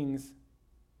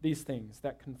these things,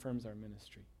 that confirms our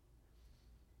ministry.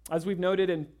 As we've noted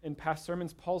in past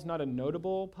sermons, Paul's not a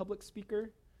notable public speaker.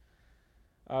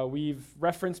 We've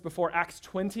referenced before Acts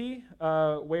 20,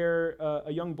 where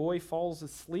a young boy falls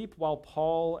asleep while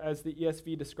Paul, as the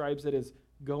ESV describes it, is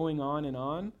going on and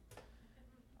on.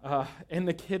 And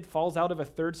the kid falls out of a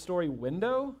third-story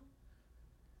window.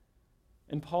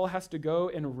 And Paul has to go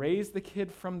and raise the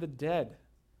kid from the dead.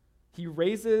 He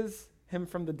raises him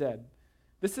from the dead.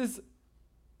 This is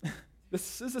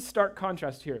a stark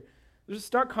contrast here. There's a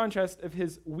stark contrast of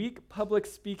his weak public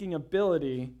speaking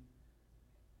ability,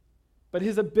 but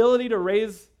his ability to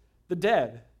raise the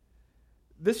dead.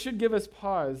 This should give us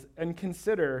pause and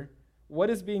consider what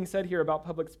is being said here about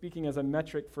public speaking as a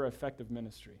metric for effective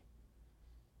ministry.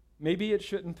 Maybe it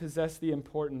shouldn't possess the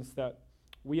importance that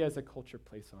we as a culture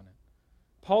place on it.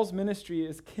 Paul's ministry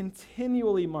is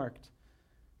continually marked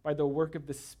by the work of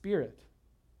the Spirit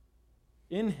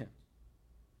in him,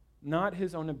 not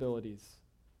his own abilities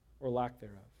or lack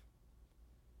thereof.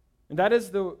 And that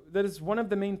is one of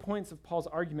the main points of Paul's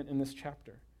argument in this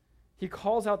chapter. He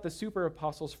calls out the super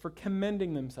apostles for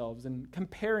commending themselves and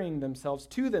comparing themselves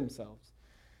to themselves.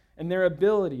 and their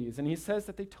abilities, and he says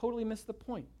that they totally miss the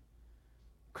point.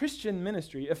 Christian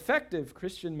ministry, effective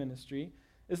Christian ministry,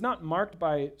 is not marked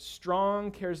by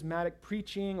strong, charismatic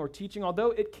preaching or teaching,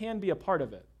 although it can be a part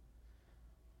of it.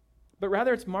 But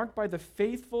rather, it's marked by the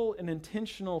faithful and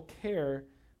intentional care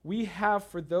we have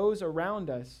for those around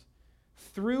us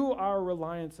through our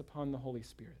reliance upon the Holy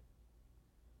Spirit.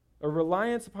 A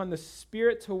reliance upon the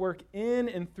Spirit to work in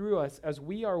and through us as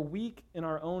we are weak in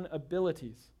our own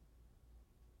abilities.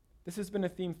 This has been a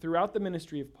theme throughout the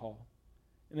ministry of Paul,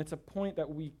 and it's a point that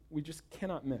we just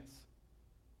cannot miss.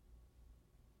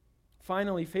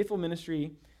 Finally, faithful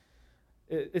ministry,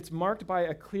 it's marked by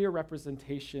a clear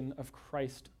representation of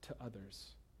Christ to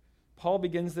others. Paul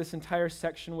begins this entire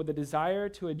section with a desire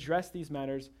to address these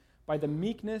matters by the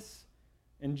meekness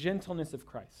and gentleness of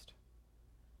Christ.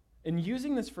 In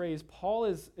using this phrase, Paul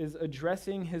is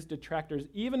addressing his detractors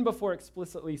even before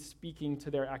explicitly speaking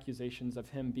to their accusations of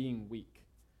him being weak.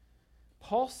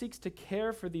 Paul seeks to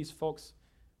care for these folks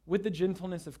with the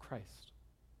gentleness of Christ,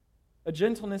 a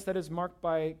gentleness that is marked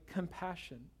by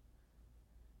compassion,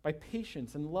 by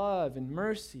patience and love and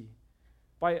mercy,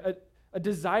 by a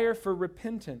desire for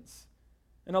repentance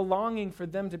and a longing for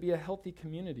them to be a healthy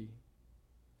community.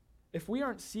 If we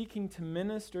aren't seeking to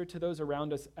minister to those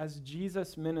around us as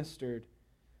Jesus ministered,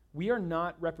 we are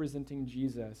not representing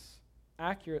Jesus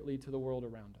accurately to the world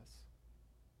around us.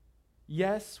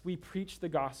 Yes, we preach the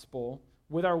gospel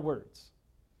with our words,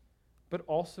 but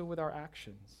also with our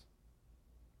actions.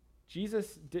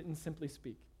 Jesus didn't simply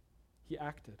speak, he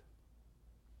acted.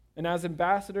 And as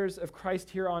ambassadors of Christ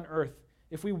here on earth,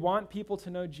 if we want people to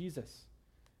know Jesus,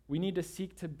 we need to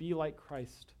seek to be like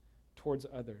Christ towards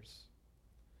others.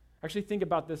 Actually, think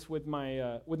about this with my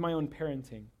own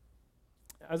parenting.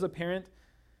 As a parent,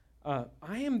 I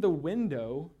am the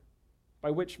window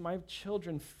by which my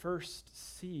children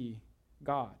first see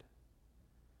God.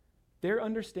 Their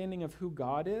understanding of who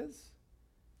God is,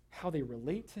 how they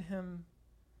relate to him,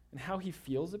 and how he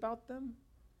feels about them,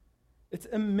 it's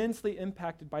immensely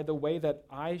impacted by the way that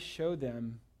I show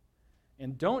them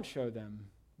and don't show them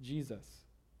Jesus.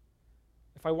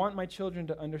 If I want my children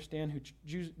to understand who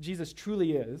Jesus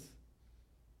truly is,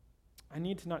 I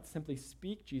need to not simply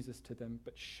speak Jesus to them,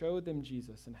 but show them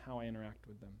Jesus and how I interact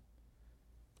with them.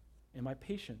 Am I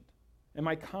patient? Am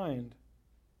I kind?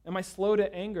 Am I slow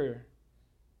to anger?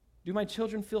 Do my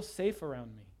children feel safe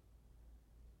around me?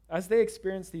 As they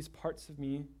experience these parts of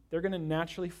me, they're going to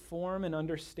naturally form an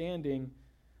understanding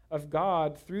of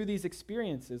God through these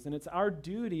experiences, and it's our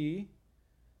duty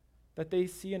that they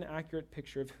see an accurate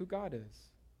picture of who God is.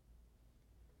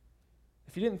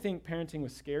 If you didn't think parenting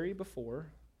was scary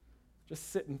before,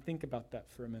 just sit and think about that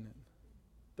for a minute.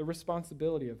 The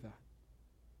responsibility of that.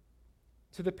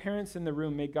 To the parents in the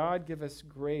room, may God give us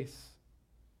grace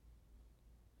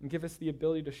and give us the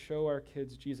ability to show our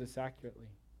kids Jesus accurately.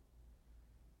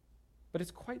 But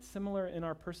it's quite similar in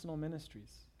our personal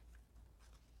ministries.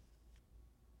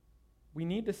 We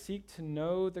need to seek to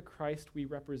know the Christ we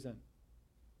represent.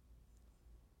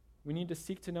 We need to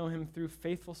seek to know him through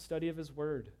faithful study of his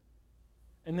word,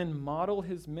 and then model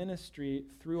his ministry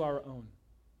through our own.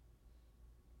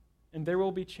 And there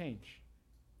will be change.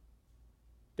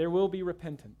 There will be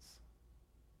repentance.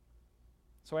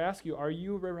 So I ask you, are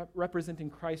you representing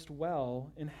Christ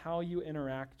well in how you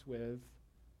interact with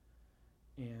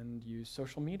and use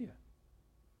social media?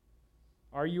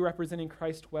 Are you representing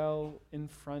Christ well in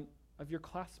front of your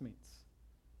classmates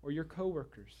or your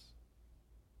coworkers?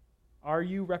 Are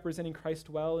you representing Christ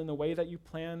well in the way that you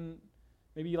plan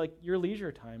maybe like your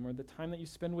leisure time or the time that you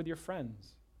spend with your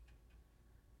friends?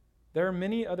 There are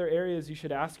many other areas you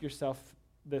should ask yourself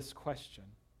this question.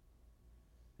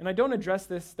 And I don't address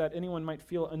this that anyone might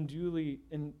feel unduly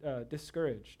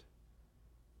discouraged.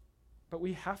 But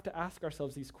we have to ask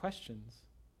ourselves these questions.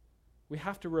 We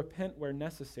have to repent where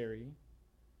necessary.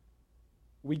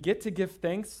 We get to give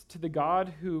thanks to the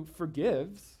God who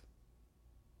forgives.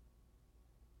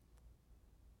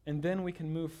 And then we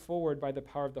can move forward by the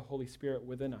power of the Holy Spirit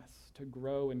within us to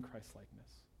grow in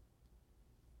Christ-likeness.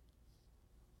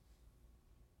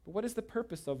 But what is the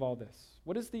purpose of all this?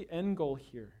 What is the end goal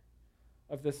here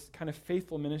of this kind of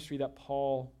faithful ministry that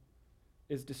Paul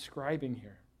is describing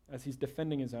here as he's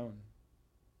defending his own?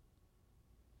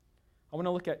 I want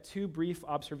to look at two brief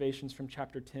observations from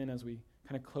chapter 10 as we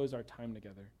kind of close our time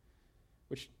together,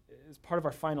 which is part of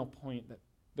our final point, that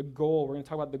the goal, we're going to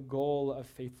talk about the goal of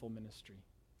faithful ministry.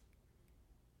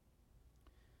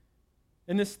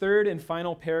 In this third and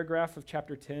final paragraph of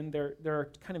chapter 10, there are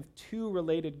kind of two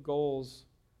related goals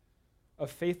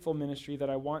of faithful ministry that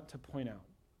I want to point out.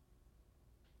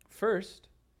 First,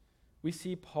 we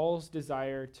see Paul's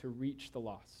desire to reach the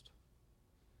lost.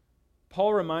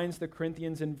 Paul reminds the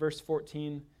Corinthians in verse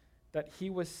 14 that he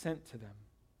was sent to them.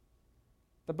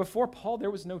 That before Paul, there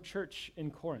was no church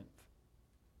in Corinth.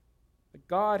 That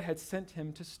God had sent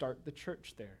him to start the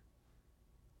church there.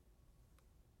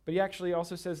 But he actually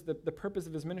also says that the purpose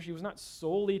of his ministry was not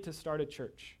solely to start a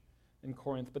church in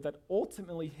Corinth, but that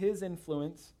ultimately his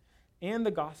influence and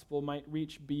the gospel might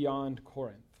reach beyond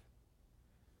Corinth.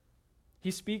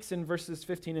 He speaks in verses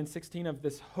 15 and 16 of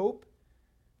this hope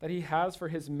that he has for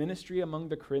his ministry among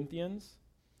the Corinthians.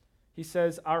 He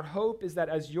says, "Our hope is that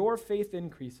as your faith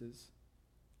increases,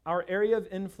 our area of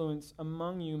influence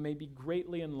among you may be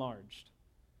greatly enlarged,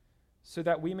 so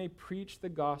that we may preach the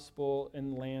gospel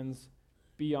in lands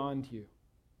beyond you."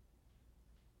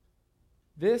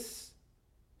 This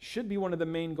should be one of the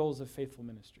main goals of faithful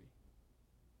ministry.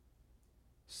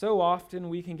 So often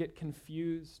we can get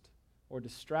confused or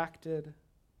distracted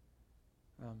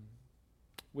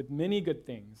with many good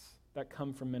things that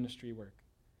come from ministry work,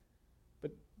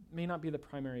 but may not be the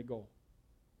primary goal.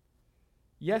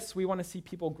 Yes, we want to see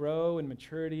people grow in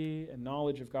maturity and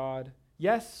knowledge of God.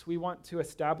 Yes, we want to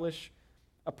establish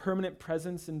a permanent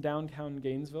presence in downtown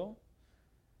Gainesville,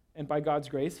 and by God's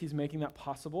grace, he's making that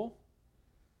possible.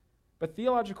 But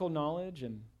theological knowledge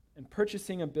and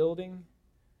purchasing a building,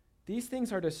 these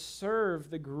things are to serve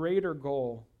the greater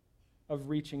goal of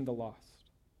reaching the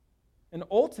lost, and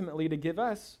ultimately to give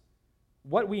us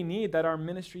what we need that our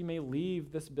ministry may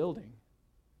leave this building,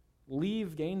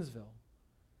 leave Gainesville,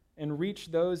 and reach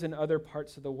those in other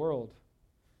parts of the world.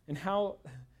 And how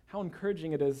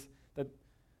encouraging it is that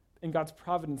in God's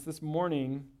providence this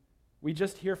morning, we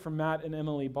just hear from Matt and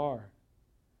Emily Barr,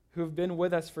 who have been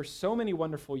with us for so many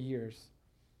wonderful years.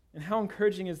 And how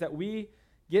encouraging is that we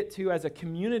get to, as a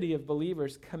community of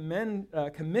believers,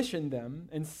 commission them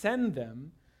and send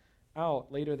them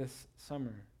out later this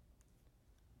summer.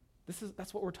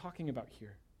 That's what we're talking about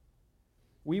here.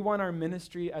 We want our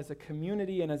ministry as a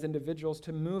community and as individuals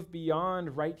to move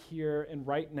beyond right here and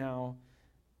right now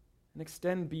and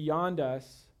extend beyond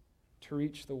us to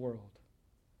reach the world.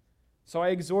 So I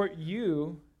exhort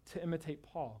you to imitate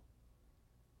Paul.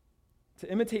 To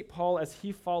imitate Paul as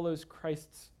he follows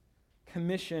Christ's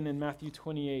commission in Matthew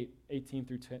 28, 18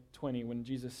 through 20, when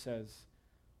Jesus says,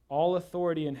 "All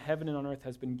authority in heaven and on earth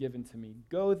has been given to me.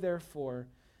 Go, therefore,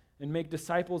 and make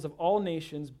disciples of all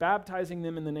nations, baptizing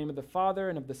them in the name of the Father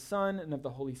and of the Son and of the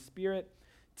Holy Spirit,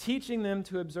 teaching them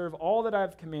to observe all that I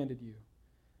have commanded you.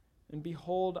 And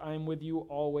behold, I am with you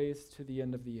always to the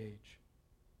end of the age."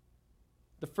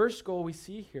 The first goal we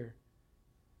see here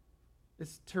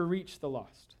is to reach the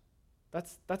lost.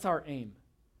 That's our aim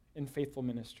in faithful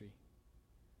ministry.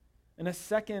 And a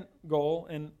second goal,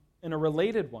 and a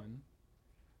related one,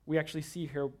 we actually see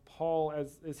here Paul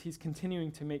as he's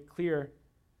continuing to make clear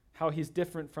how he's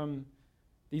different from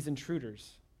these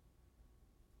intruders.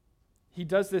 He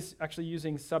does this actually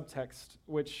using subtext,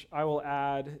 which I will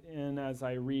add in as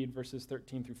I read verses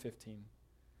 13 through 15.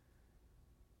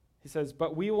 He says,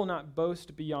 "But we will not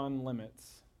boast beyond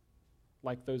limits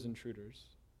like those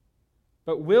intruders,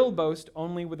 but will boast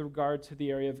only with regard to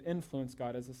the area of influence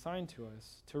God has assigned to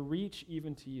us, to reach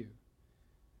even to you.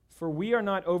 For we are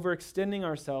not overextending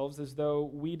ourselves as though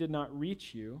we did not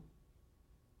reach you,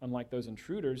 unlike those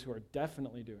intruders who are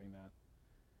definitely doing that.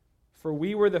 For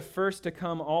we were the first to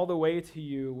come all the way to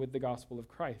you with the gospel of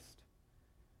Christ.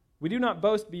 We do not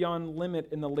boast beyond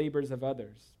limit in the labors of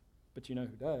others, but you know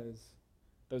who does?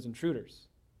 Those intruders."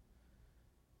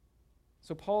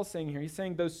 So Paul is saying here, he's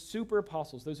saying those super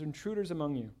apostles, those intruders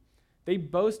among you, they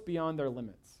boast beyond their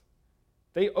limits.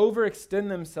 They overextend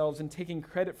themselves in taking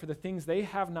credit for the things they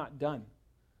have not done.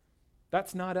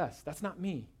 That's not us. That's not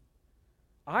me.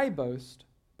 I boast,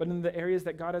 but in the areas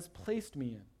that God has placed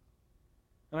me in.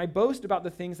 And I boast about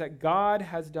the things that God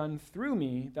has done through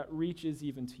me that reaches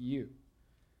even to you.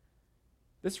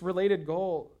 This related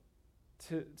goal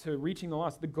to reaching the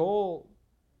lost, the goal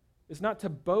is not to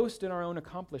boast in our own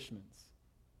accomplishments,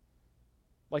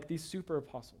 like these super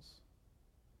apostles,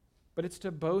 but it's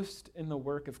to boast in the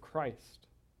work of Christ,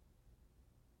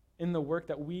 in the work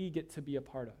that we get to be a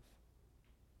part of.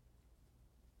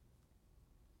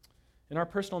 In our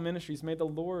personal ministries, may the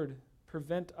Lord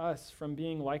prevent us from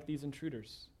being like these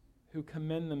intruders who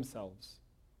commend themselves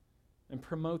and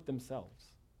promote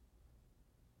themselves,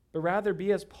 but rather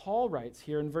be as Paul writes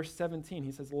here in verse 17.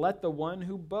 He says, "Let the one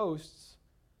who boasts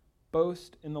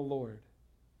boast in the Lord."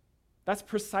 That's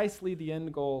precisely the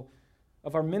end goal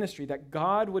of our ministry, that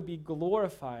God would be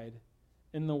glorified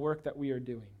in the work that we are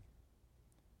doing.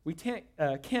 We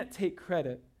can't take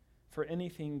credit for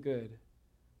anything good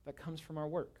that comes from our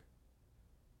work,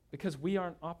 because we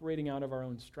aren't operating out of our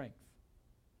own strength.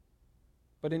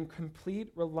 but in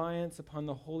complete reliance upon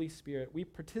the Holy Spirit, we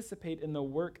participate in the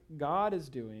work God is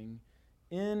doing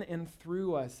in and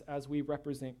through us as we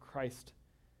represent Christ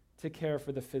to care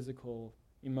for the physical,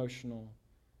 emotional,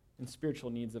 and spiritual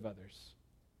needs of others.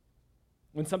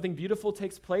 When something beautiful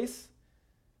takes place,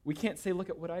 we can't say, look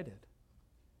at what I did.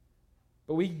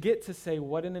 But we get to say,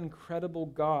 what an incredible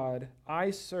God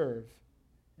I serve,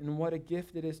 and what a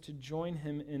gift it is to join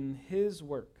him in his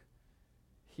work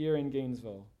here in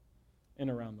Gainesville and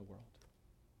around the world.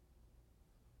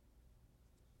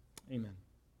 Amen.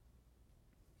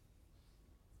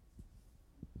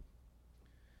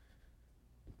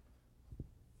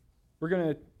 We're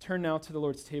going to turn now to the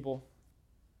Lord's table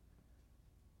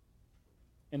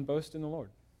and boast in the Lord.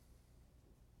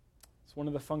 It's one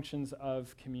of the functions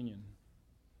of communion.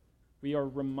 We are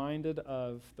reminded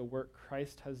of the work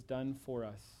Christ has done for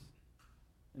us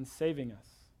in saving us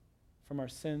from our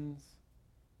sins,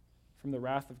 from the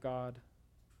wrath of God.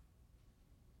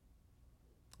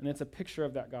 And it's a picture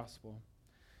of that gospel.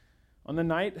 On the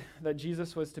night that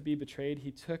Jesus was to be betrayed,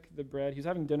 he took the bread. He was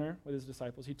having dinner with his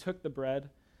disciples. He took the bread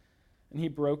and he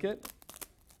broke it.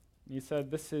 And he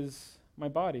said, "This is my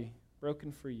body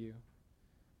broken for you.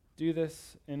 Do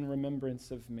this in remembrance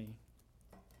of me."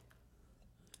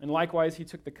 And likewise, he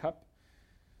took the cup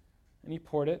and he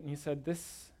poured it and he said,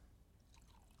 "This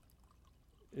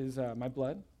is my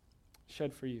blood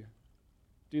shed for you.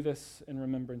 Do this in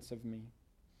remembrance of me."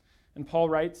 And Paul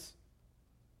writes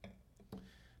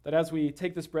that as we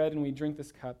take this bread and we drink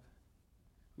this cup,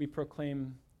 we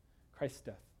proclaim Christ's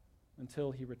death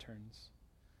until he returns.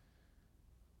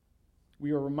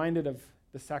 We are reminded of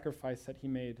the sacrifice that he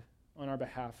made on our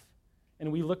behalf,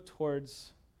 and we look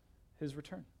towards his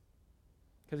return.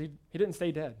 Because he didn't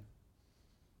stay dead.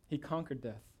 He conquered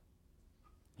death.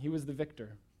 He was the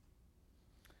victor.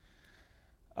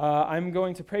 I'm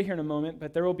going to pray here in a moment,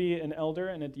 but there will be an elder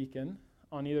and a deacon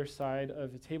on either side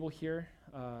of the table here,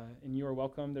 and you are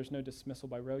welcome. There's no dismissal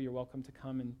by row. You're welcome to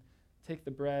come and take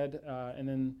the bread, and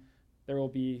then there will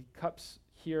be cups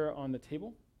here on the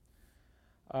table,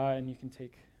 and you can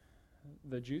take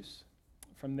the juice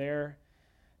from there,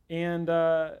 and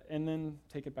then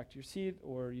take it back to your seat,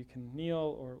 or you can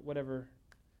kneel, or whatever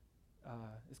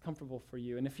is comfortable for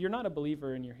you. And if you're not a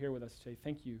believer and you're here with us today,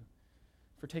 thank you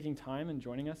for taking time and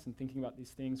joining us and thinking about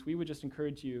these things. We would just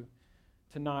encourage you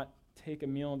to not take a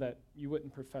meal that you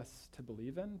wouldn't profess to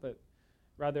believe in, but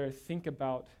rather think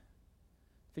about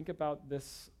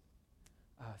this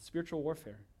spiritual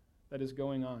warfare that is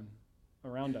going on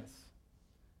around us,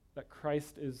 that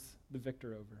Christ is the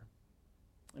victor over.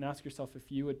 And ask yourself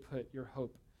if you would put your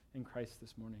hope in Christ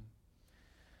this morning.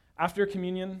 After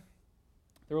communion,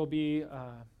 there will be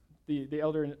the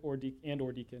elder or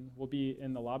deacon will be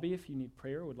in the lobby if you need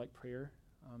prayer, would like prayer.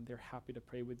 They're happy to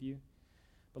pray with you.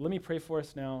 But let me pray for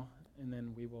us now, and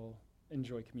then we will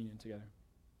enjoy communion together.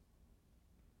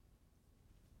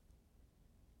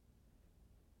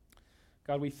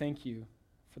 God, we thank you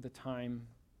for the time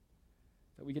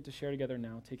that we get to share together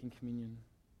now, taking communion.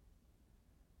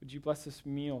 Would you bless this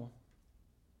meal,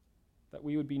 that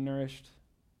we would be nourished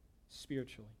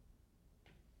spiritually,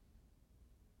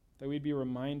 that we'd be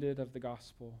reminded of the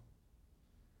gospel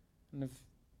and of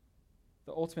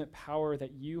the ultimate power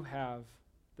that you have,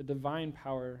 the divine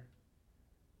power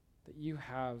that you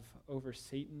have over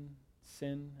Satan,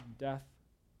 sin, and death,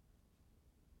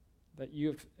 that you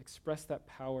have expressed that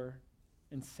power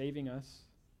in saving us.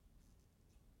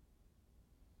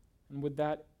 And would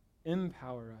that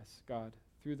empower us, God,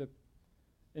 through the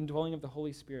indwelling of the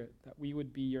Holy Spirit, that we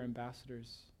would be your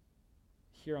ambassadors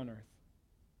here on earth.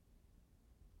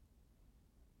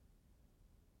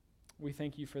 We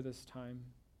thank you for this time.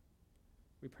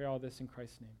 We pray all this in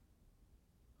Christ's name.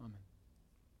 Amen.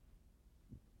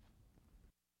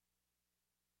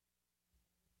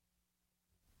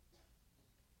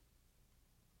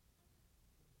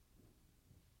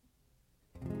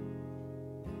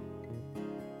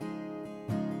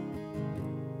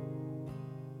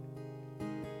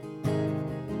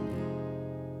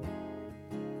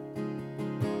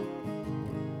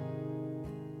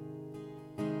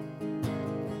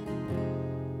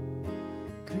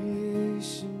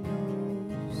 Creation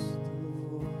knows the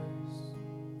voice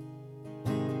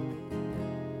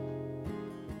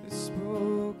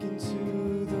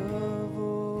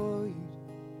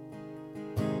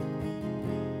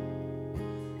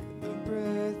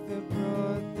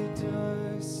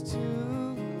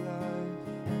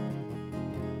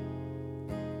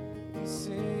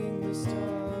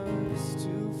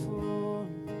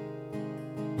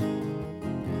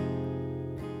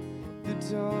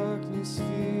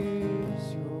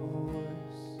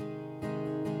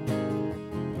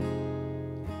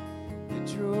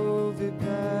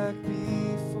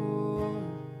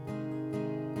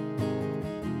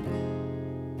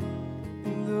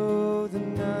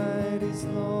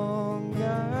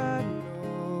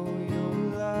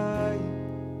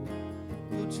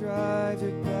give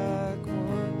it back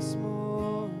once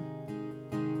more.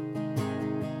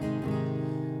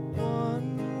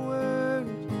 One word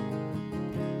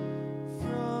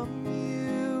from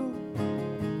you,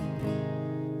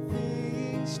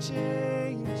 things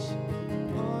change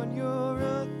on your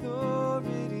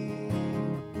authority.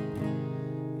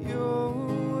 Your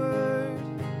word,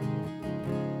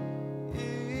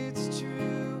 it's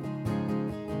true.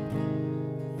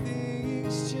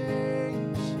 Things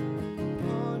change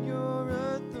on your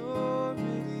authority.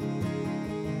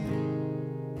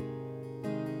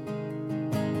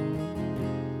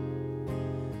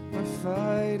 My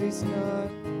fight is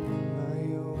not my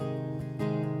own.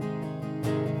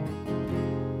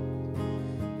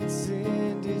 Its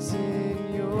end is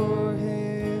in your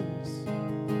hands.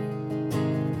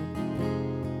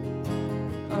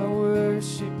 I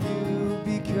worship you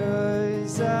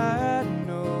because I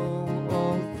know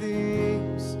all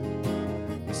things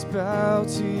must bow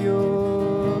to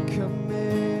your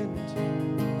command.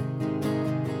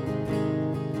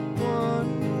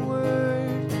 One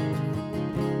word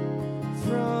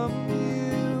from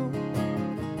you,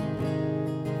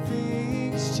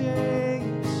 things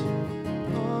change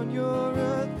on your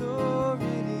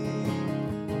authority.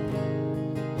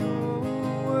 Your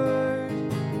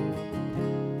word,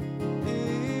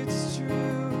 it's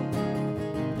true.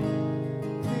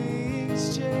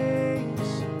 Things change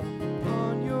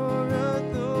on your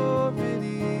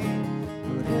authority.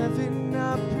 Will heaven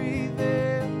not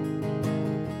prevail?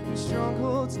 Will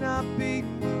strongholds not be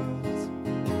moved?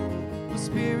 Will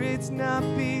spirits not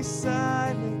be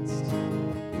silenced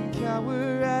and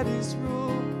cower at his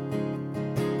rule?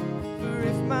 For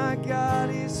if my God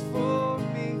is for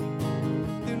me,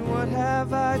 then what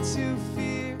have I to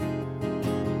fear?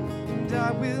 And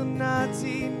I will not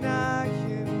deny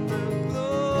him the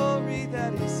glory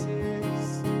that is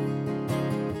his.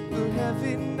 Will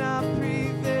heaven not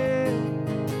prevail?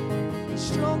 Will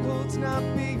strongholds not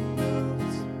be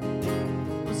moved?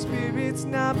 Will spirits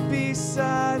not be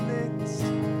silenced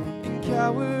and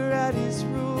cower at his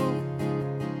rule?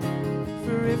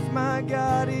 For if my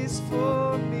God is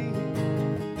for me,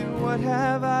 then what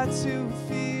have I to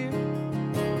fear?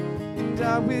 And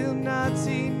I will not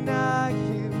deny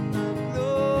him the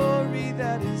glory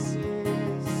that is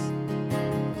his.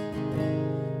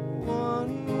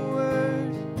 One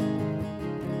word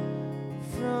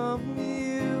from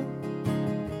you,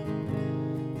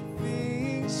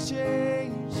 things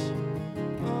change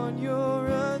on your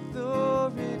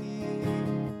authority.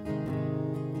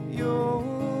 Your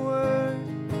word,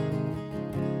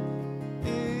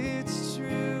 it's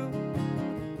true.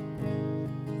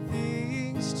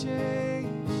 Things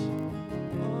change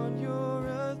on your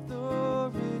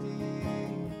authority.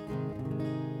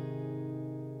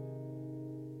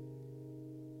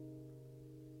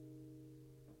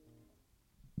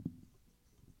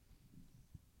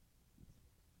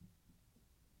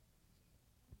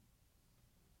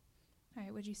 All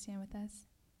right, would you stand with us?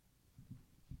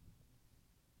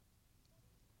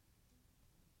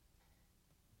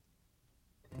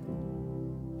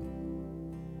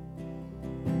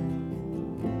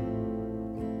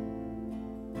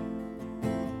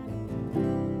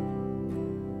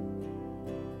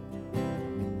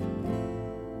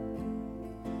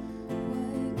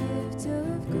 What gift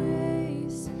of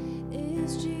grace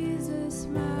is Jesus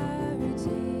my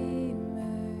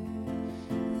Redeemer?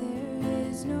 There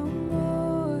is no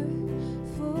more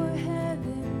for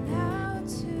heaven now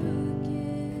to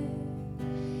give.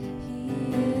 He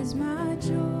is my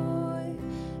joy,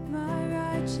 my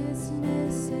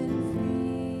righteousness and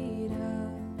freedom,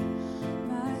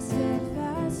 my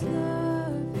steadfast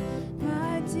love,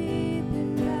 my deep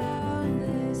and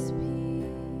boundless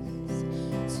peace.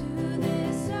 To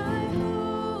this I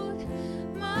hold,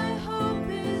 my hope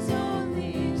is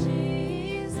only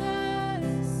Jesus.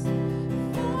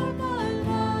 For my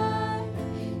life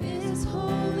is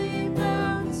wholly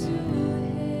bound to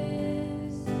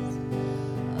his.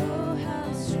 Oh, how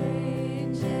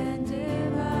strange and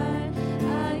divine,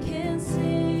 I can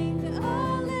sing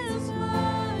all is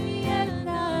mine, yet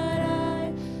not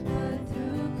I, but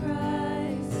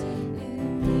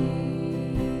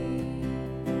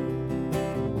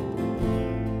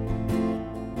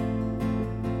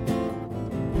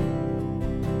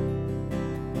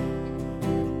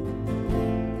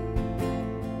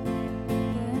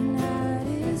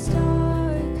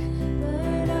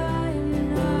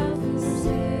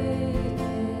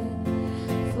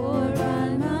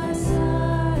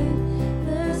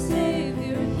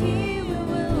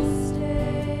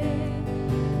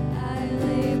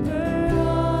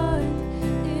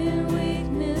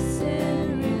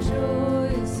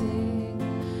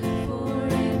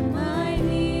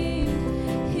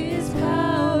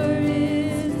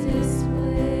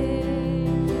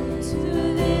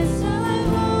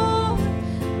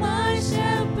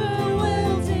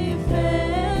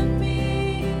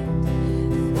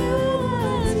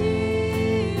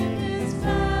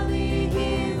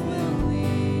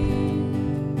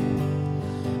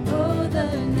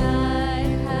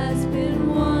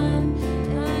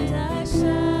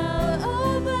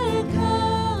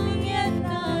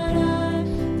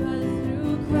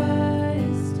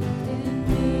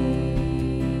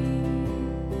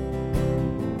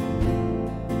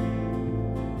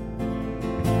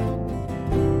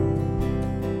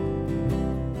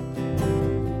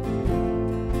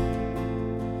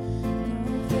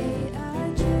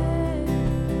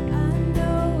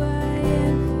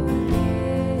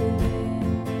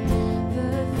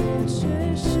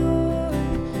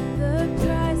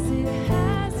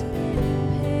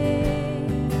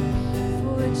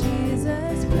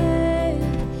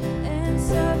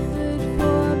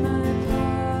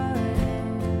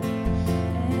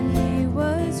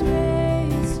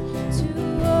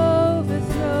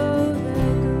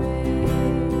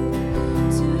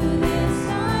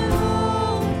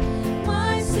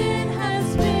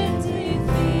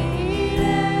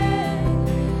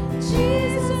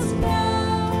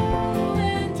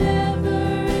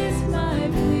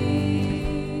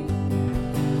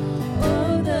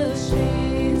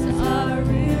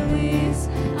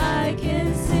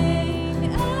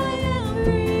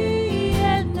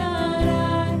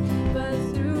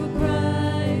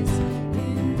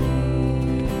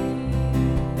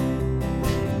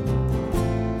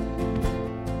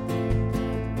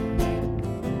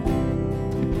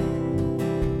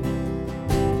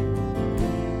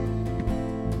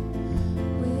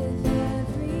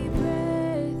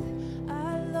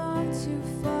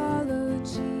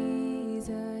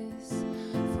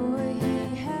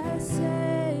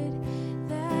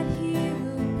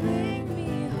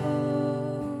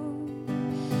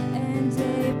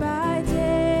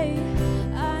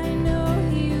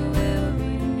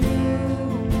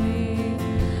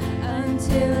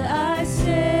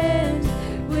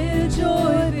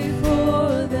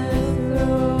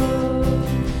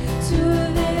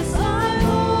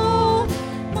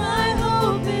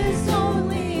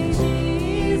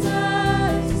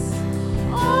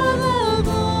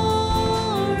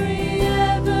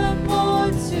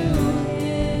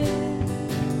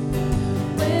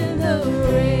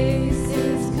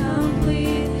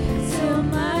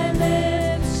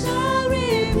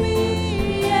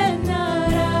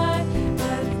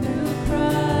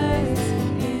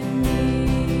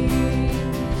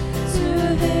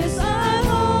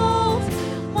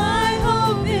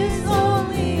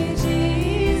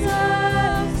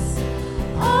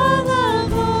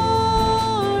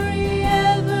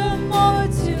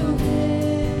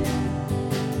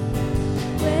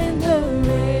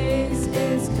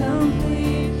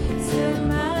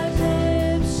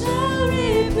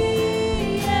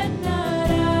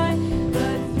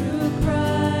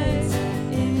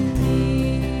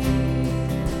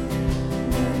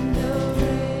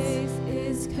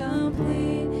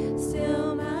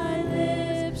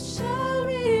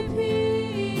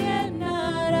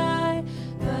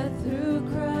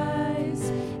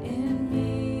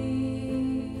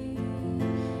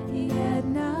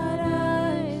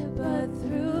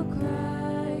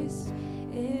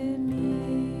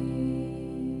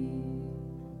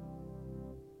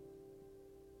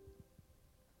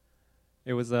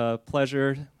It was a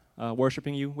pleasure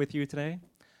worshiping you with you today.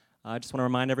 I just want to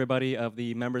remind everybody of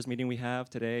the members meeting we have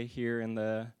today here in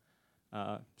the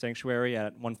sanctuary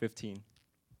at 1:15.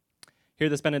 Hear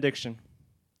this benediction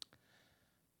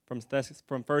from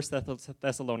 1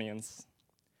 Thessalonians.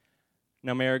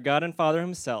 Now may our God and Father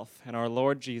himself and our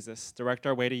Lord Jesus direct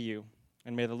our way to you,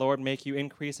 and may the Lord make you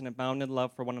increase and abound in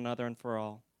love for one another and for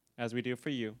all, as we do for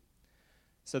you,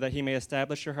 so that he may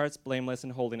establish your hearts blameless in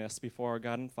holiness before our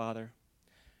God and Father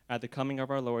at the coming of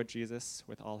our Lord Jesus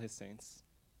with all his saints.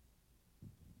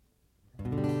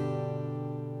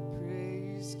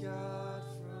 Praise God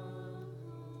from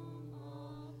whom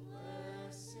all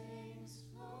blessings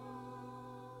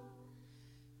flow.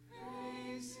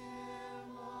 Praise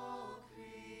him, all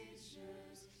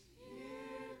creatures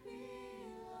here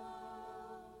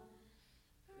below.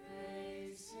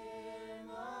 Praise him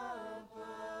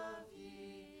above,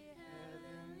 ye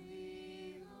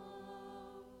heavenly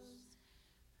hosts.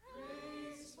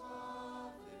 Praise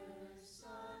Father,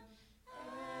 Son,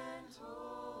 and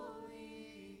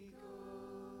Holy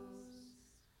Ghost.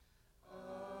 Amen.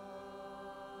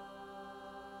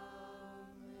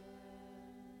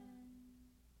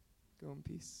 Go in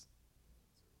peace.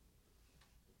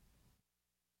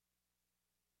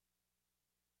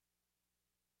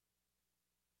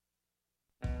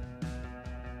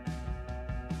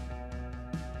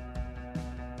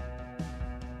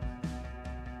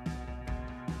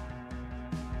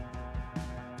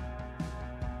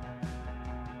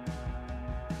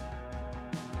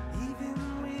 Even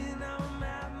when I'm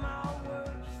at my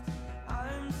worst,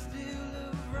 I'm still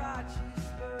of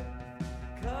righteous birth,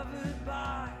 covered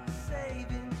by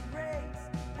saving grace,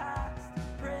 past,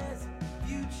 present,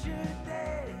 future,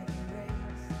 dead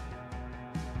erased.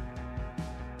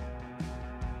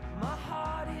 My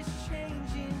heart is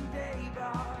changing day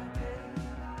by day.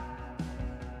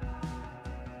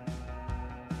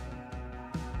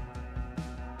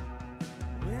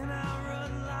 When I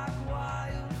run like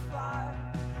wildfire,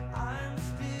 I'm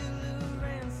still a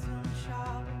ransom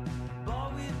child,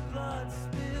 bought with blood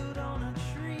spilled on a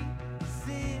tree.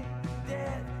 Sin,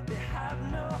 death, they have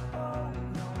no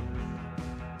hold on me.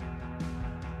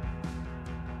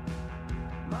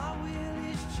 My will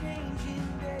is changing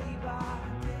day by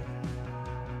day.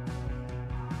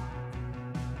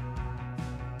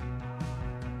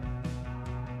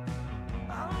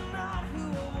 I'm not who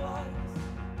I was.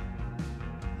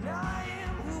 Now I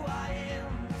am who I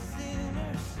am, a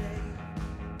sinner saved,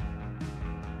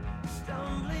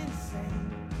 stumbling saint.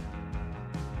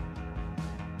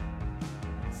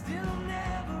 Still I'm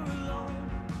never alone.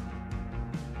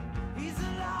 He's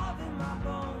alive in my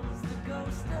bones, the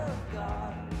ghost of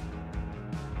God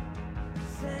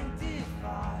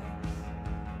sanctifies.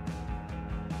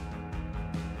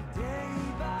 Day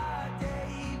by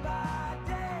day by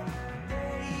day,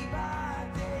 day by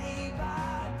day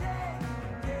by day,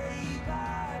 day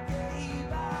by day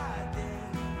by day.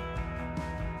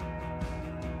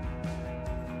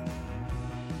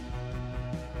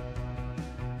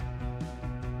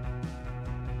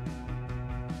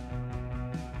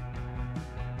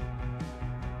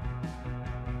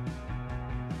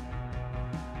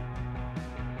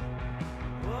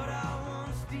 What I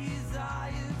once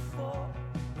desired for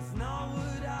is not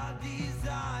what I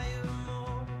desire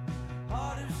more.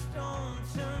 Heart of stone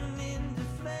turning into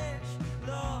flesh,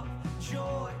 love,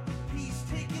 joy, peace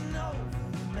taking over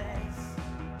the mess.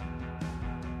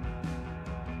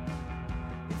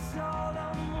 It's all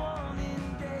I'm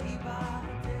wanting day by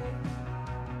day.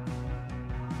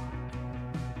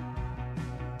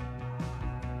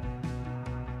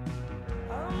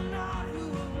 I'm not who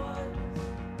I was.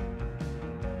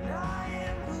 Now I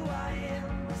am who I am,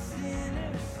 a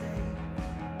sinner saved,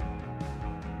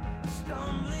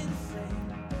 stumbling saint.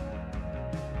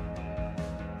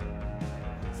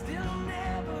 Still I'm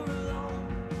never alone.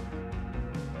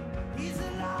 He's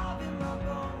alive in my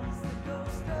bones, the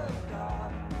ghost of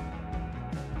God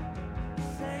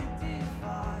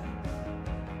sanctified.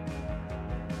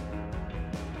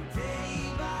 Day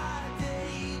by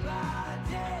day by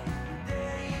day,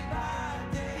 day by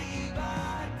day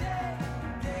by day,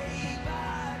 day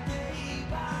by day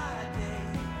by day,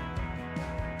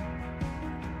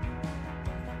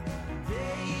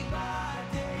 day by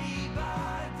day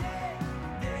by day,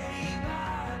 day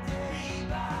by day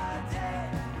by day,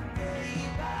 day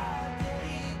by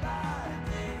day by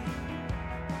day.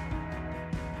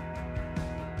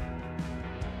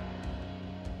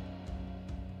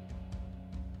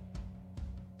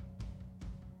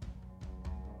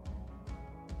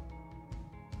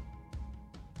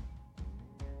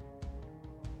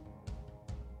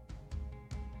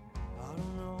 I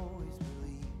don't always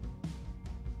believe,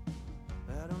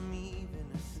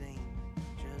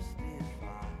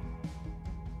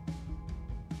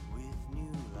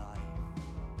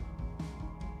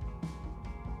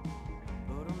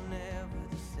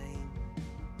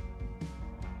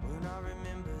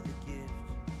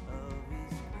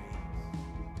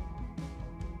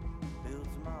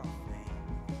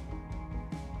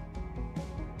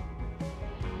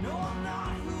 No, I'm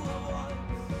not who I was.